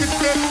na.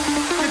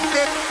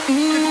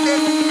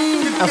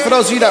 And for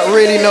those of you that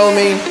really know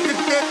me,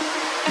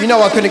 you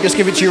know I couldn't just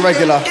give it to you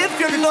regular.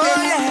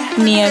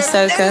 Neo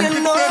Soca.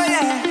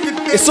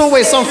 It's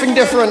always something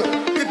different.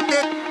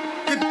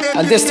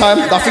 And this time,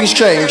 nothing's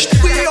changed.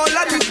 We all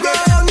on the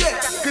ground, yeah.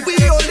 We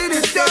all in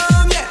the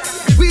storm, yeah.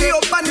 We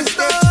up on the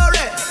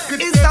story.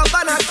 It's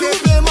Savannah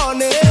Tuesday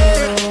morning.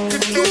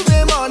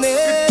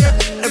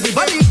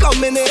 Everybody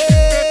coming in.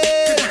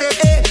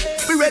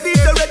 We ready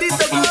to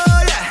go,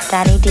 yeah.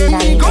 Danny D.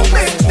 We gon'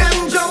 make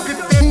them jump.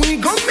 We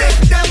gon' make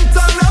them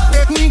turn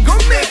up. We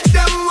gon' make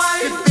them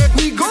wine.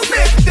 We gon'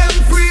 make them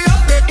free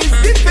up. It's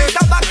the fate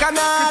of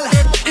Bacchanal.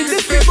 It's the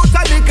free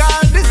botanical.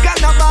 This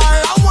carnival.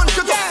 I want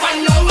you to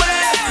find your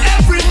way.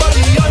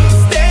 Everybody on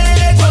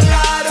stage, oh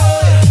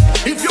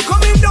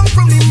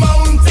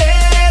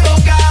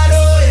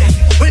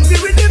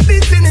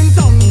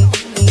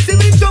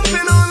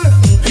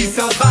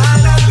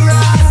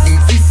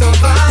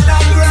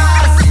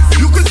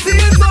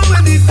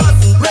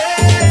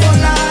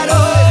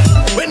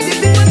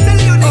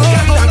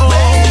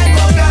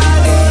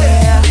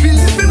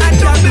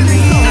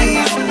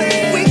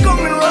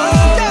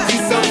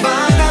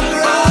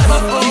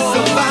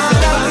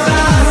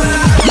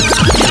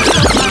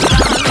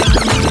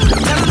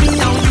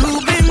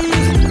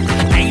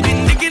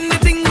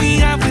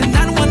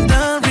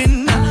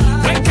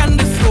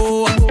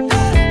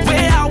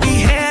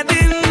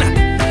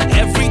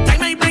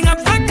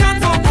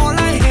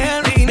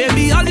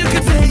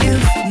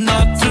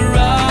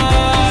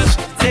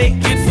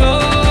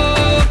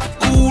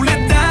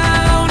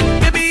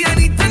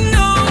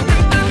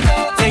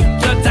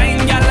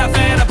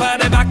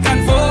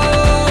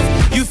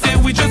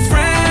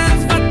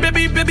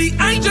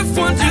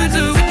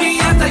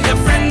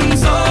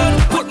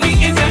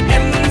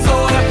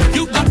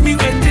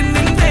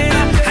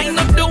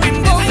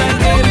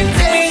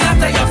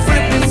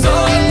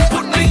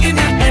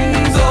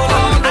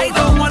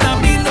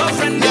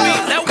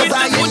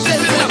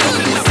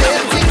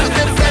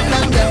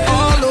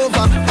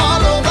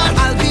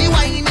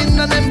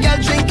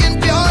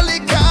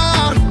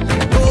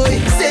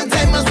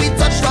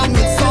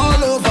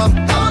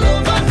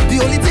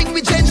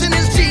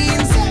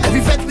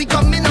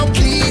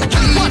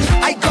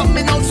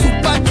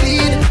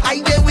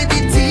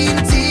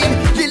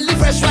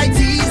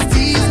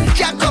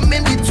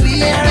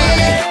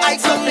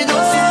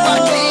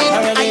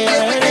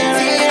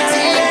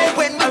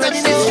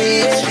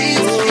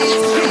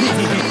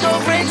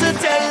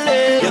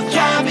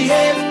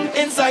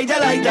inside you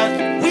like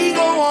that. We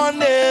go on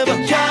them,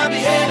 you can't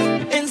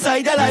behave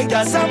inside you like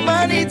that.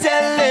 Somebody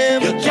tell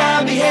them you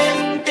can't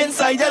behave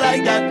inside you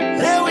like that.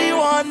 Then we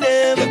want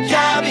them, you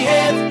can't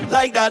behave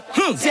like that.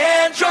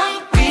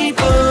 Tantrum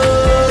people,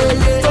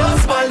 don't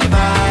spoil the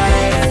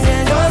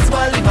vibes, don't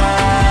spoil the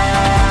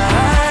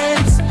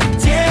vibes.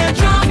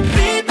 Tantrum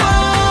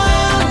people,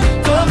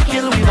 don't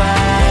kill the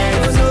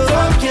vibes,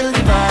 don't kill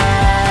the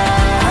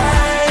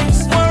vibes.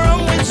 What's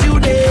wrong with you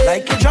there?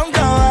 Like a drunk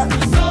hour,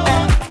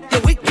 you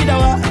wicked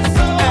hour,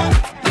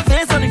 your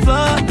face on the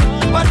floor,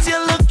 but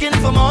you're looking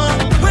for more.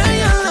 Where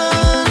you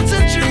learn to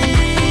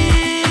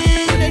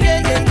dream,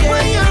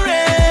 where you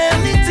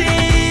really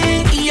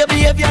think your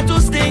behavior to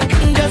stink.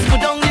 Just put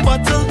down the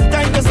bottle,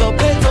 time to stop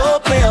it,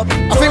 play up.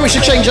 I think we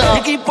should change it up.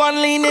 You keep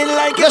on leaning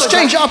like let's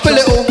change it up a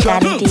little.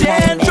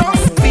 Tantrum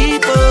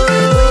people,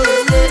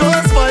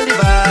 don't spoil the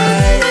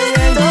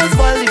vibe, don't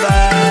spoil the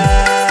vibe.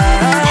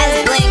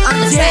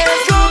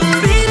 Tantrum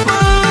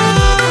people,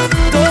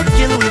 don't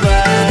kill the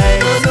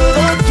vibe,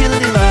 don't kill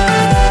the vibe.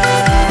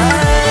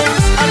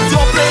 And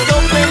don't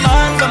play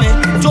mad for me.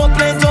 Don't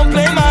play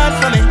mad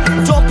for me.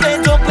 Don't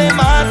play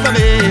mad for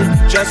me.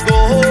 Just go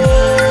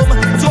home.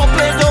 Don't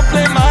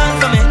play mad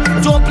for me.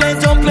 Don't play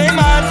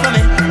mad for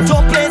me.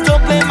 Don't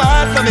play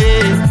mad for me.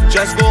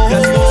 Just go home.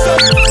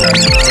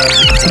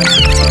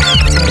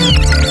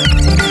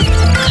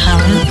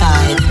 Current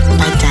Vibe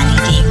by Danny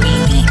D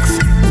Remix.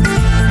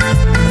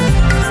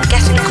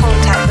 Get in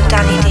contact with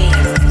Danny D.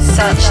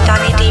 Search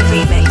Danny D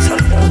Remix on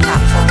all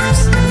platforms.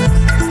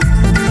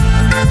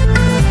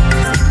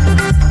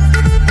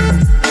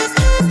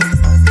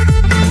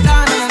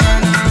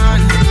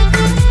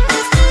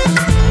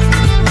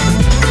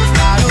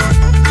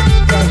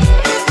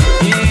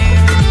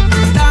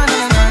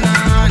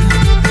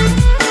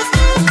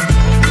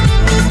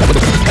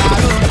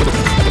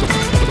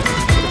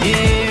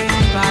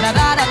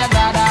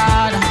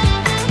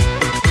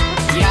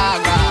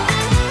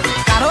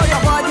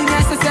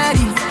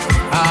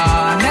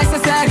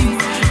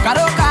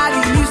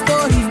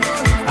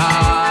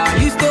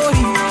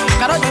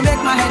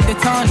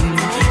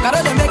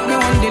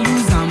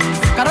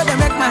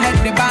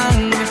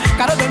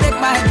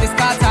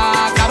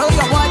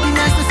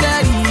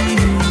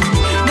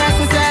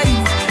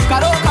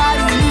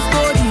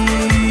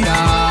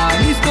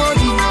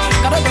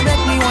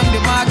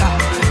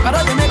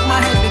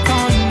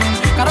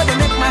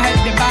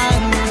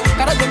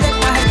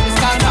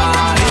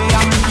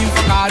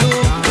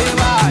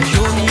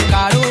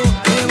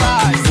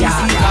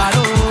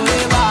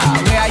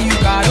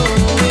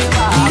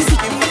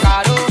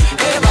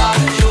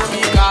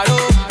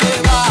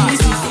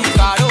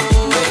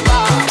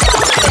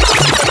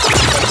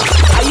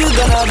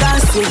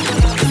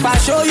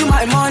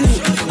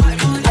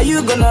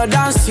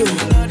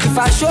 If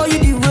I show you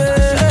the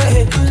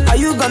way, are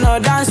you gonna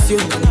dance you?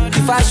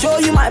 If I show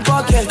you my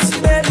pockets,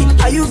 baby,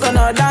 are you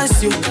gonna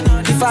dance you?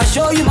 If I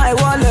show you my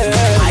wallet,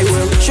 I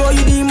will show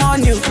you the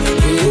money.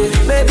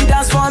 Baby,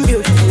 dance from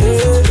you.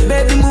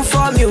 Baby, move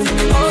from you.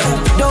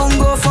 Don't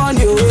go from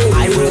you.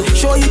 I will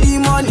show you the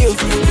money.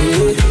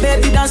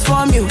 Baby, dance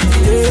from you.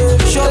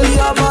 Show me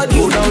your body.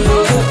 Go down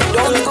low.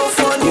 Don't go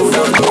from you.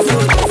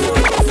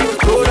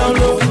 Go down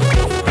low.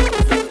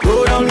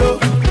 Go down low.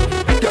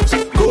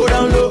 Go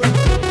down low.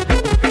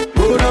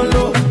 Go down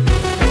low.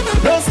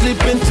 Don't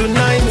sleep in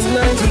tonight.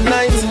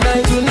 Tonight.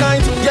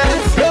 Yeah.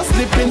 Don't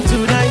sleep in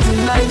tonight.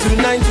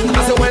 I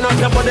say wind up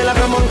your body like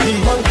a monkey.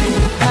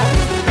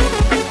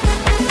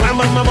 Climb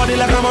on my body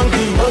like a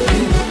monkey.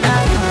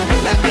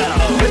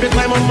 Baby,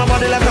 climb on my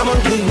body like a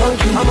monkey. A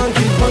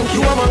monkey.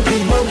 You a monkey.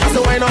 I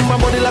say wind up my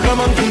body like a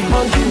monkey.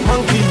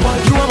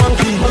 You a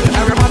monkey.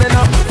 Everybody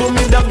now, for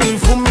me doggy,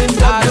 for me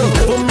doggy,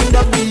 for me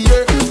doggy,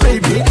 yeah,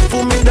 baby,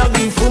 for me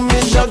doggy, for me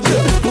doggy,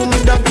 for me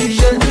doggy,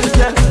 yeah,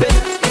 yeah, baby,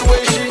 the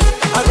way she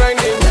a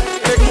grinding,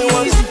 make me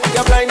want,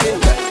 you're blinding,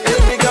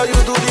 baby girl you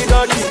do the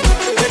doggy,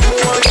 make me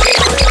want.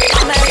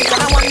 American,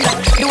 I wonder,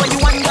 the way you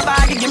want your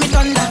body, give me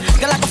thunder.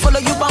 Girl, I can follow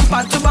you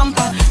bumper to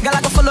bumper. Girl,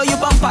 I can follow you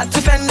bumper to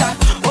fender.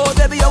 Oh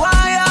baby, you're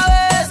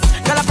wireless.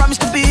 Girl, I promise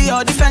to be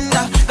your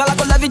defender. Girl, I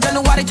can love you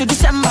January to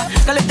December.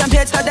 Girl, if them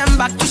hates, tell them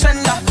back to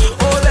sender.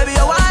 Oh baby,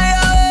 you're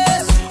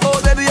wireless. Oh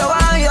baby, you're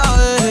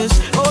wireless.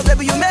 Oh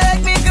baby, you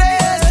make me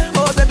grace.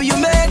 Oh baby, you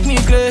make me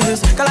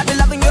grace. Girl, I be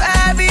loving you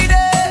every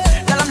day.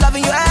 Girl, I'm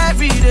loving you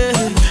every day.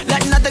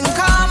 Let nothing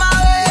come my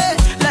way.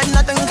 Let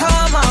nothing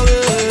come my way.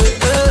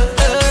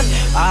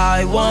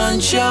 I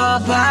want your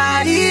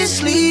body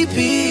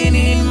sleeping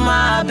in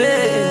my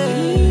bed.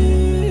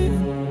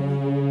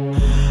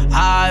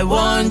 I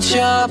want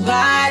your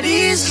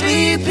body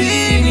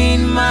sleeping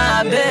in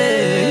my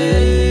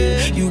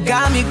bed. You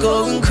got me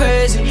going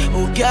crazy.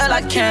 Oh girl,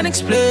 I can't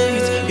explain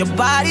it. Your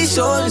body's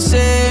so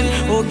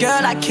insane. Oh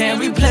girl, I can't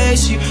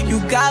replace you. You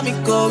got me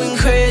going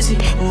crazy.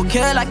 Oh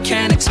girl, I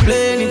can't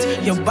explain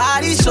it. Your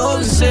body's so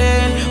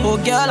insane. Oh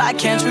girl, I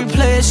can't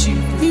replace you.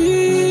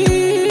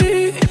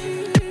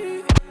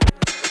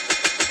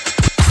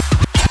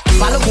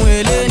 Balogun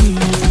Eleni,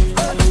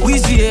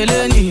 Wizzy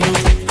Eleni,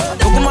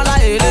 Ogunmola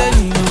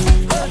Eleni,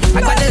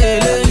 Agbade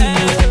Eleni,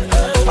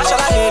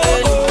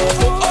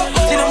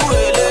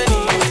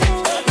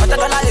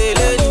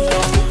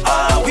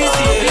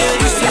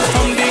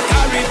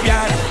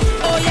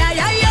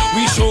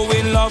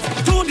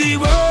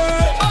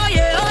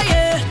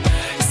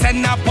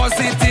 Send a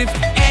positive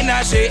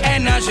energy,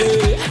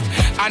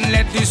 and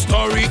let the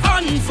story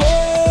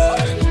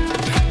unfold.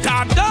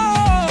 Tap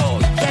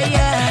down.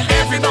 Yeah.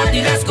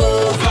 Everybody, let's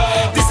go.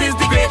 This is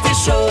the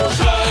greatest show.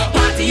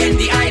 Party in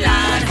the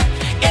island.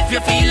 If you're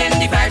feeling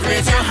the vibe,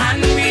 raise your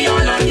hand. We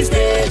all on the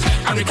stage,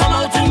 and we come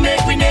out to make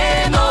we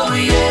name. Oh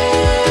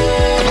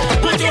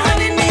yeah. Put your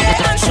hand in the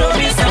air and show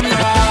me some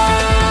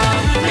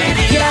love.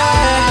 Baby, yeah.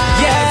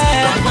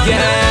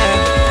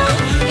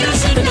 You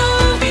should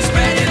know we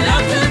spreading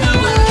love to the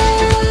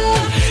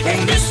world. In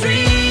the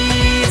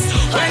streets,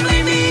 when we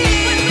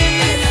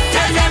meet,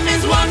 tell them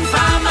it's one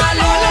family.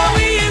 All of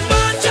we is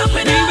born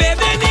jumping up. We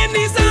waving in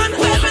the sun,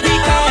 waving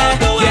it all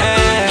the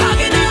way.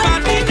 Hugging the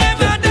party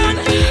never done.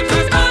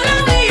 Cause all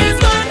of we is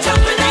born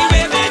jumping up.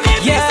 We waving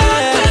in the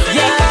sun, waving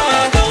it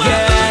all the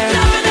way.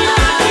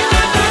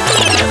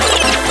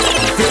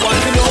 They want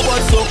to know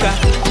about soca,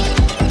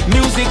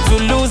 music to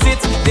lose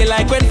it. They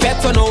like when fed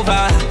turn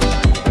over.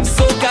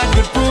 Soca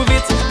could prove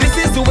it. This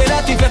is the way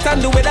that we fet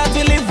and the way that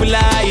we live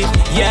life.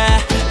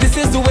 Yeah, this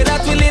is the way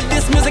that we live.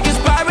 This music is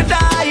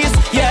paradise.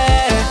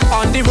 Yeah,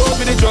 on the road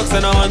with the drugs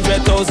and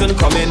 100,000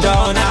 coming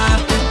down.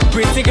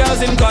 Pretty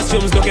girls in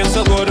costumes looking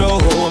so good.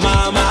 Oh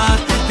mama,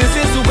 this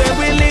is the way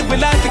we live. We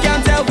life. You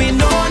can't tell we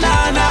know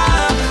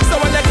nah. So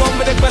when they come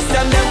with a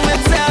question, then we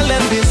tell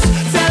them this.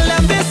 Tell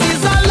them this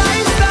is our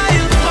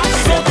lifestyle.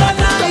 Soca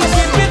nice,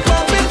 keep it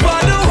pumping for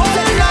the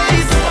whole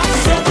night.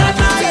 Soca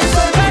nice,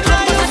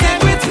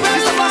 keep it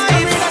special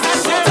vibes.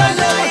 Soca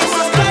nice,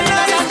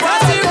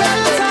 party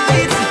real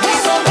tight.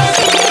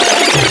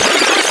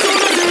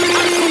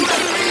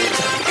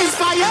 It's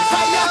fire,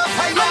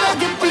 I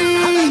beg you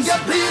please.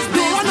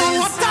 Do I know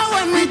what time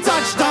when we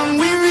touch down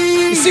we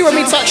reach? You see when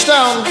we touch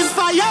down, It's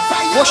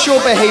fire. what's your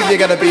behavior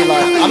gonna be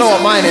like? I know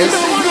what mine is.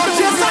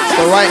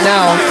 But right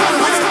now,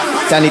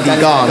 Danny D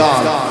gone.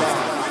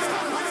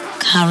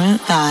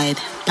 Current Vibe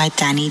by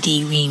Danny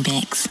D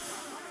Remix.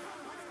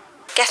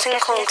 Get in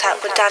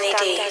contact with Danny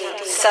D.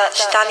 Search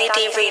Danny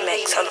D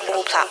Remix on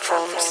all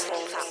platforms.